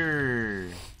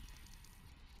madooger.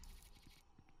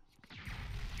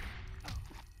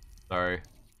 Sorry.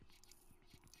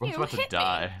 I'm You about to hit me.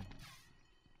 die.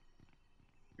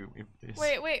 Shoot me, please.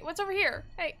 Wait, what's over here?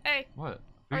 Hey. What?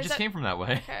 Or We is just that- came from that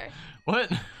way. Okay.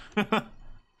 What?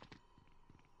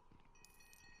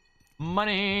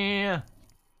 Money.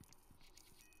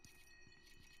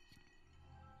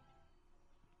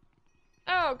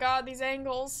 Oh god, these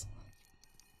angles.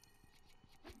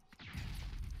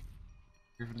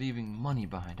 You're leaving money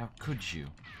behind. How could you?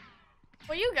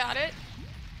 Well, you got it.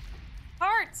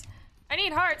 Hearts! I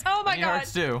need hearts. Oh my I need god.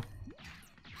 hearts too.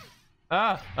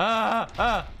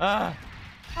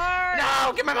 Hearts.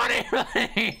 No, get my money,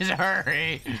 please,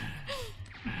 hurry.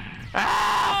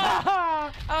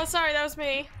 Oh, sorry, that was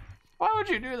me. Why would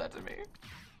you do that to me?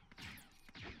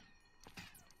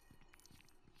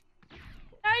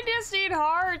 I just need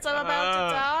hearts. I'm about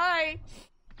to die.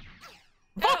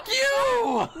 Fuck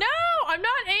you! No, I'm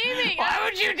not aiming. Why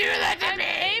would you do that to I'm me?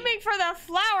 aiming for the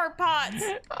flower pots.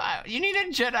 You need a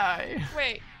Jedi.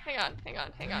 Wait, hang on.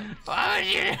 Why would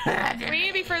you do that to We me? need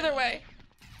to be further away.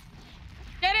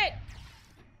 Get it!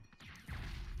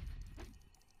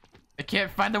 I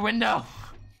can't find the window.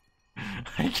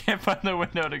 I can't find the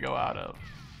window to go out of.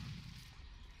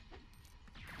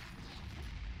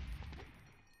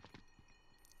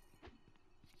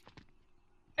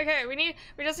 Okay, we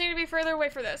just need to be further away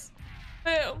for this.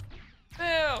 Boom.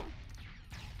 Boom.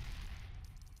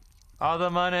 All the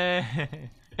money.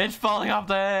 It's falling off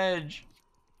the edge.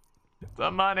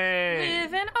 The money.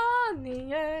 Living on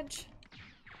the edge.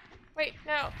 Wait,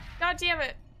 no. God damn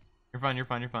it. You're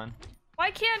fine. Why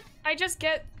can't I just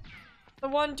get the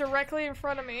one directly in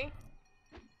front of me?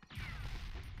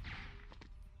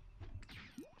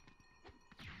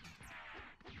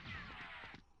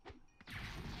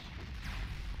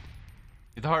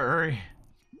 Get the heart, hurry.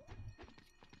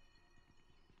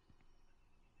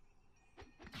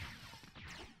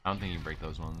 I don't think you can break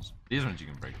those ones. These ones you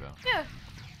can break though. Yeah.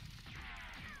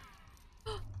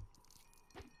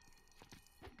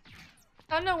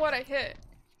 I don't know what I hit.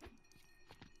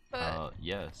 But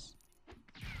Yes.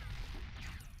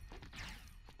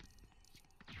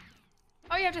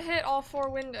 oh, you have to hit all 4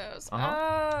 windows. Uh-huh.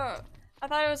 Oh, I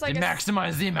thought it was like To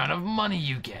maximize the amount of money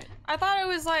you get. I thought it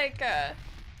was like a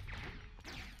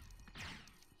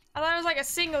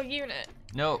single unit.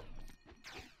 Nope.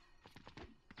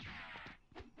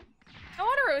 No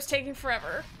wonder it was taking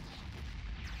forever.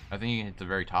 I think you can hit the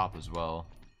very top as well.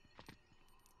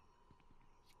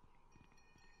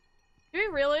 Do we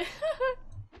really?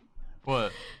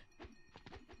 What?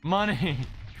 Money.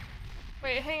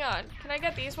 Wait, hang on. Can I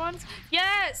get these ones?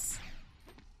 Yes!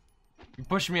 You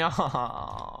pushed me off.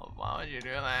 Why would you do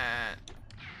that?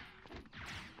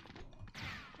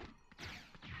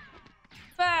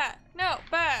 Bah! No,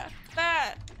 bah!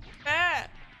 Bah! Bah!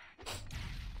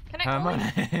 Can I How only-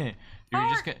 money?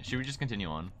 Heart. Should we just continue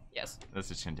on? Yes. Let's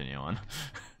just continue on.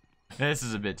 This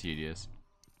is a bit tedious.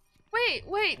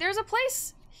 Wait, there's a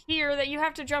place here that you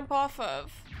have to jump off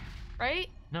of, right?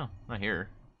 No, not here.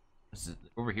 This is,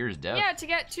 over here is death. Yeah, to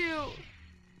get to...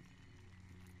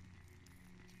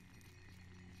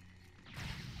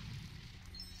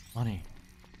 Money.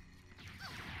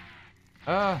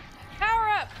 Power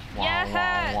up! Wah,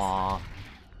 Yes! wah, wah.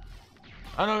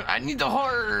 I don't. I need the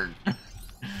heart.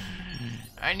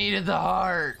 I needed the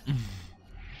heart.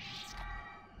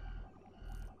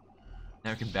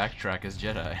 Now we can backtrack as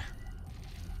Jedi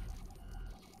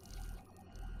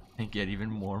and get even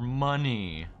more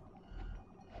money.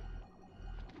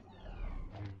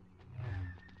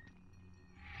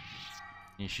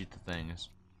 You shoot the things.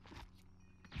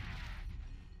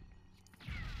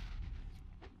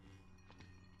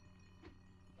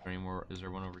 Any more? Is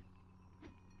there one over?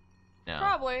 No.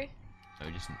 Probably. No,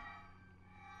 we just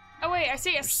Oh wait, I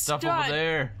see a there's stuff stud. over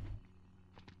there.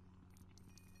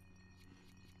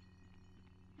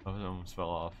 Oh, it almost fell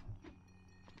off.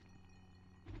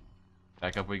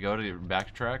 Back up we go to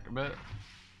backtrack a bit.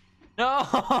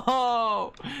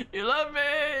 No! You love me!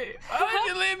 Why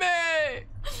did you leave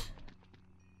me?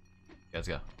 Let's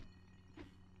go.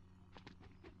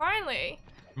 Finally.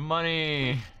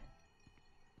 Money.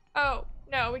 Oh,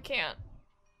 No, we can't.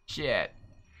 Shit.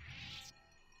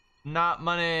 Not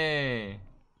money.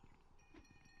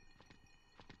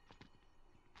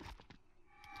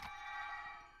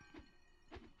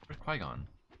 Where's Qui-Gon?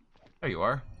 There you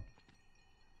are.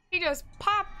 He just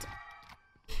popped.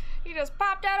 He just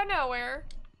popped out of nowhere.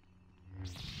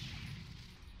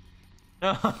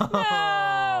 No.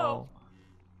 No.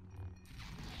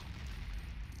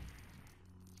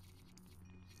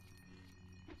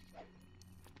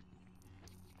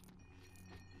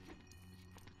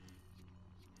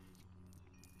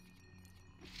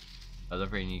 I was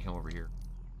afraid you need to come over here.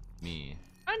 Me.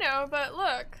 I know, but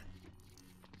look.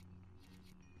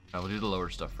 I will do the lower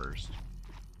stuff first.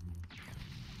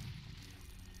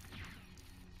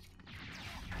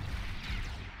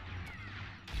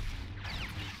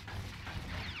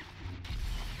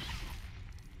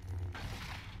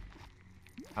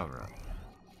 Power up.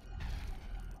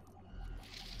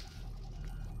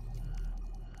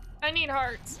 I need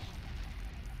hearts.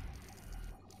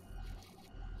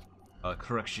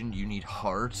 Correction, you need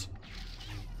heart.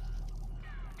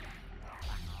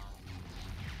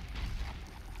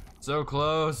 So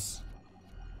close.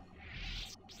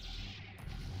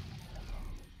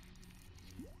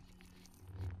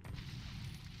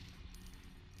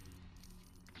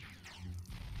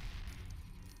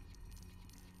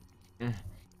 How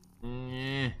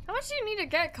much do you need to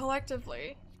get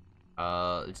collectively?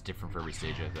 It's different for every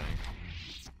stage, I think.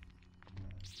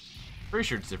 Pretty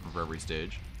sure it's different for every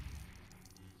stage.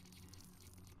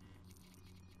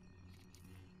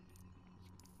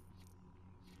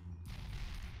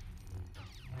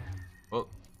 Oh,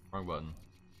 wrong button.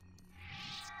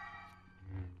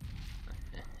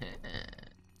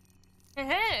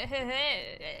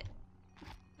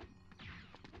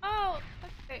 Oh,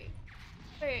 okay.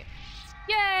 Wait.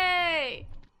 Yay!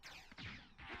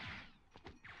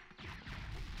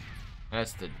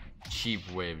 That's the cheap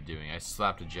way of doing it. I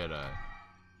slapped a Jedi. Yeah,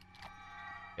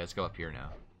 let's go up here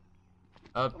now.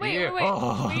 Up here. Wait.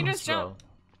 Oh, Will you just so. jump?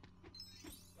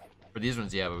 For these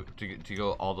ones, yeah, but to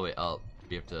go all the way up,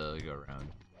 we have to go around.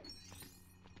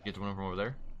 You get the one from over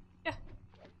there? Yeah.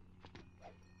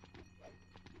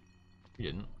 You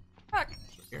didn't. Fuck.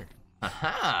 It's right here.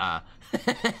 Aha!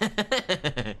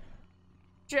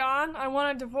 John, I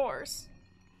want a divorce.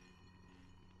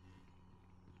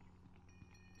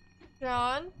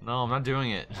 John, No, I'm not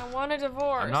doing it. I want a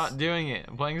divorce. I'm not doing it.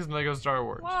 I'm playing as Lego Star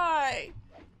Wars. Why?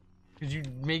 Because you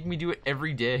make me do it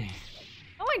every day.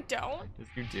 No, I don't. Yes,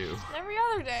 you do. Every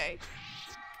other day.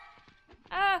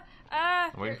 I'm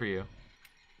waiting for you.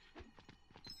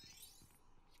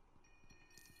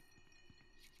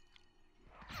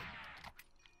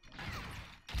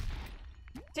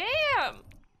 Damn!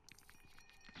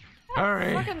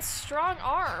 Alright. Fucking strong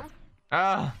arm.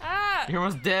 Ah! Ah! You're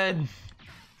almost dead.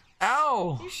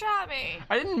 Ow! You shot me.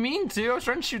 I didn't mean to. I was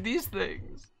trying to shoot these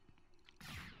things.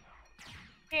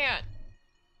 Can't.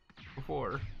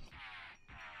 Before.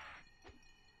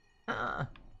 I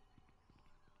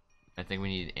think we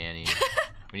need Annie.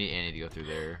 We need Annie to go through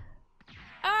there.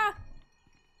 Ah!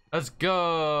 Let's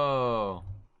go!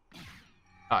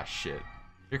 Ah, shit.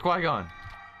 You're Qui-Gon.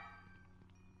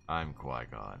 I'm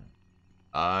Qui-Gon.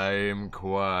 I'm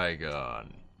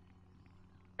Qui-Gon.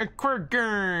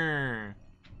 Qui-Gon!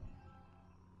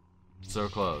 So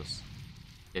close.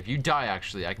 If you die,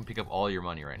 actually, I can pick up all your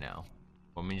money right now.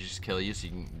 Want me to just kill you so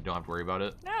you don't have to worry about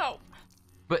it? No.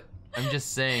 But I'm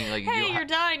just saying, like, Hey, you're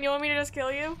dying. You want me to just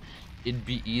kill you? it'd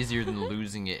be easier than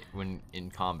losing it when in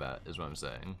combat, is what I'm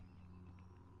saying.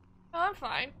 Oh, I'm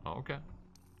fine. Oh, okay.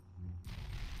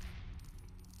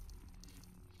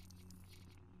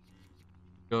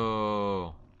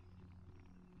 Go.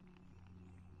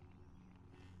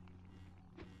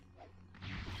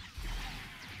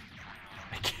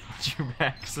 I killed you by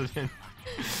accident.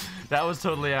 That was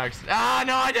totally accident. Ah,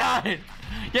 no, I died!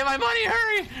 Get my money,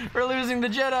 hurry! We're losing the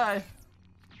Jedi!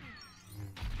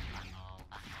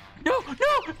 No,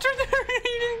 no! Turn there!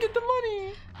 You didn't get the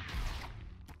money!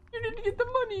 You didn't get the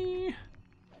money!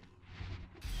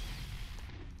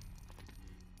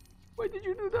 Why did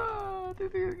you do that?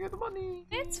 Did you get the money?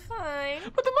 It's fine.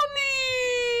 But the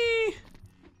money!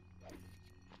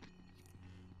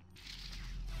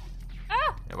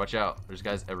 Ah! Yeah, watch out. There's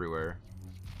guys everywhere.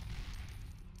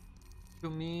 To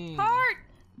me. Heart!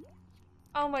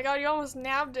 Oh my god, you almost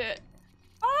nabbed it.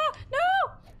 Oh,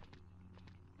 no!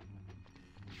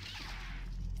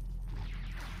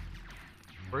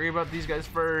 Worry about these guys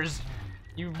first.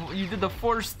 You did the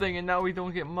force thing and now we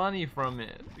don't get money from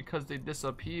it because they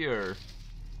disappear.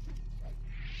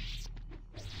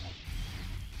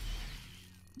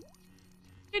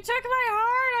 You took my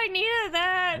heart. I needed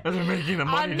that. As we're making the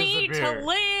money I need to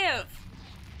live.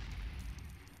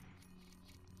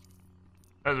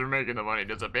 As we're making the money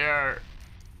disappear.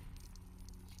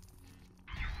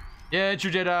 Yeah, it's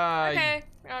your Jedi. Okay,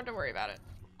 we don't have to worry about it.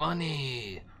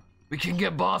 Money. We can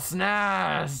get Boss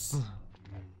Nass.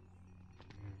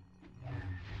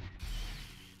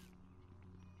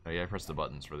 Oh yeah, I pressed the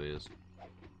buttons for these.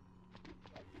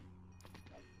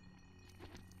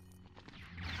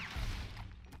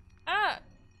 Ah.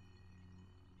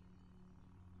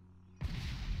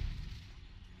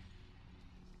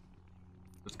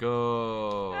 Let's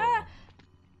go. Ah.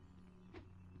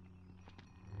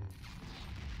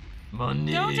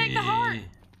 Money. Don't take the heart.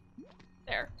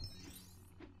 There.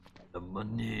 The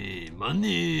money.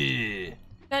 Money.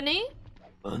 Nani?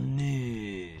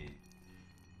 Money.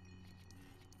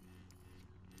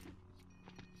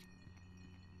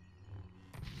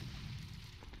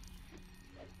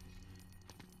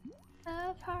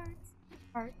 Of hearts,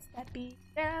 hearts that beat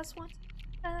as one.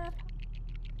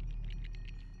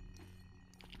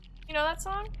 You know that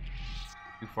song?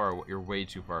 Too far away. You're way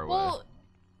too far away. Well,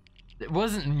 It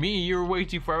wasn't me. You were way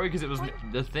too far away because it was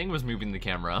the thing was moving the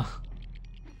camera.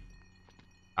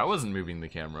 I wasn't moving the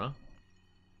camera.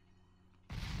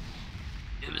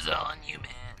 It was all on you,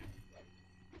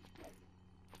 man.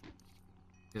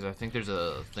 Because I think there's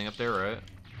a thing up there, right?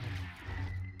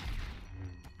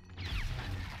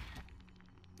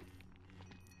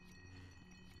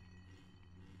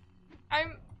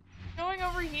 I'm going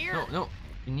over here. No, no.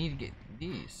 You need to get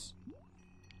these.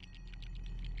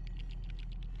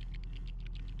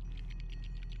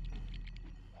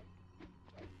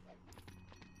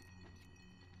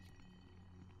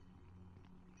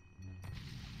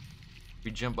 If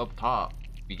we jump up top,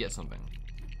 we get something.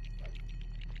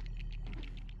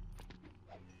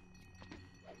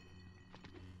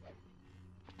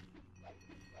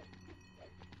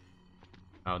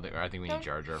 I think we need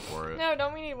Jar Jar for it. No,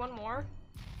 don't we need one more?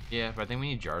 Yeah, but I think we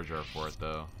need Jar Jar for it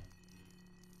though.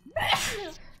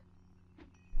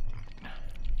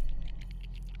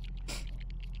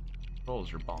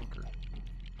 Trolls are bonker.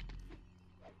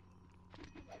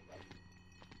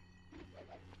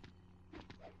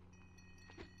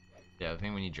 Yeah, I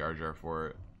think we need Jar Jar for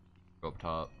it. Go up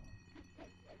top.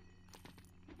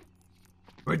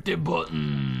 Hit the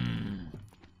button!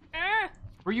 Ah,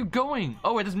 Where are you going?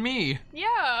 Oh, it is me!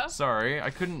 yeah. Sorry, I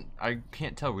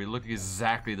can't tell. We look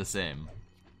exactly the same.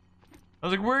 I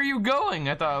was like, where are you going?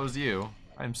 I thought it was you.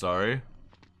 I'm sorry.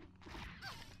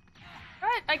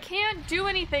 What? I can't do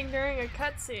anything during a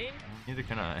cutscene. Neither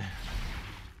can I.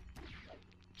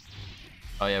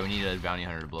 Oh yeah, we need a bounty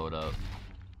hunter to blow it up.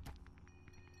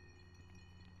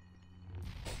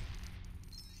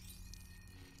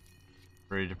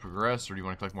 Ready to progress, or do you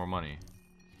want to collect more money?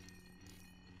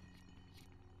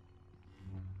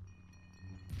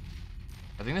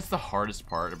 I think that's the hardest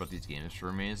part about these games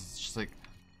for me, is it's just like,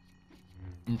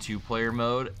 in 2-player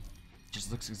mode, it just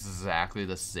looks exactly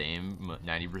the same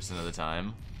 90% of the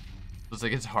time. So it's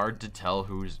like, it's hard to tell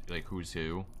who's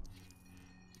who.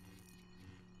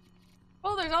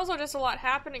 Well, there's also just a lot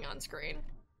happening on screen.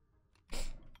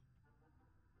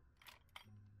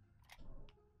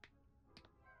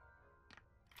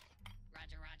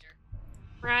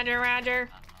 Roger, Roger.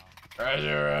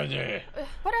 Roger, Roger.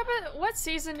 What happened? What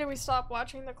season did we stop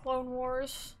watching the Clone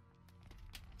Wars?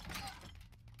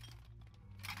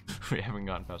 We haven't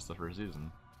gotten past the first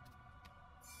season.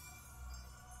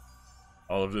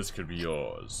 All of this could be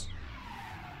yours.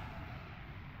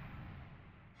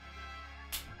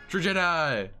 True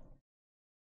Jedi!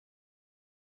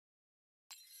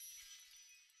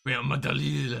 We are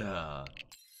Madalila.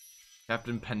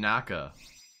 Captain Panaka.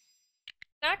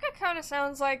 Naka kind of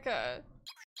sounds like a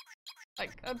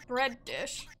bread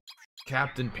dish.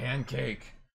 Captain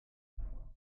Pancake.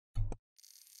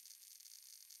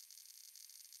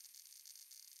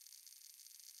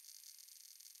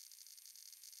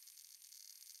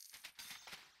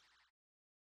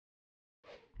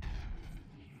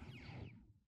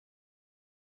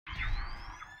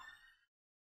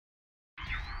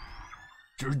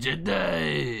 True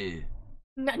Jedi.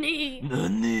 Nani?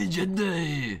 Nani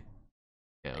Jedi.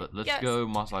 Yeah, let's Yes. go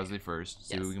Mos Eisley first.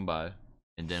 See Yes. what we can buy,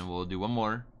 and then we'll do one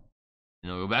more, and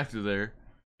then we'll go back to there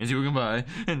and see what we can buy,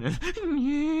 and then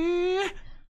yeah.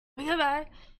 Goodbye.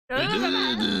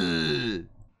 I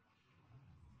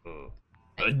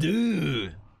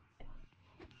do.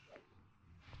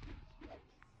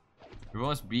 We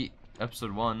almost beat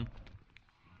episode 1.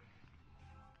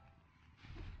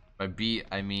 By beat,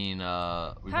 I mean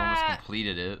we've almost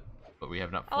completed it, but we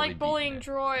have not I fully like bullying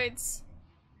beaten droids.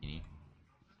 it.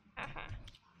 Uh-huh.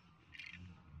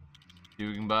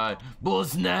 You can buy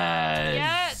Bullsnez.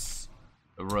 Yes.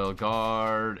 The Royal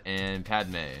Guard and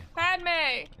Padme. Padme.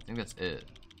 I think that's it.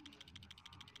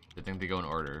 I think they go in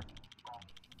order.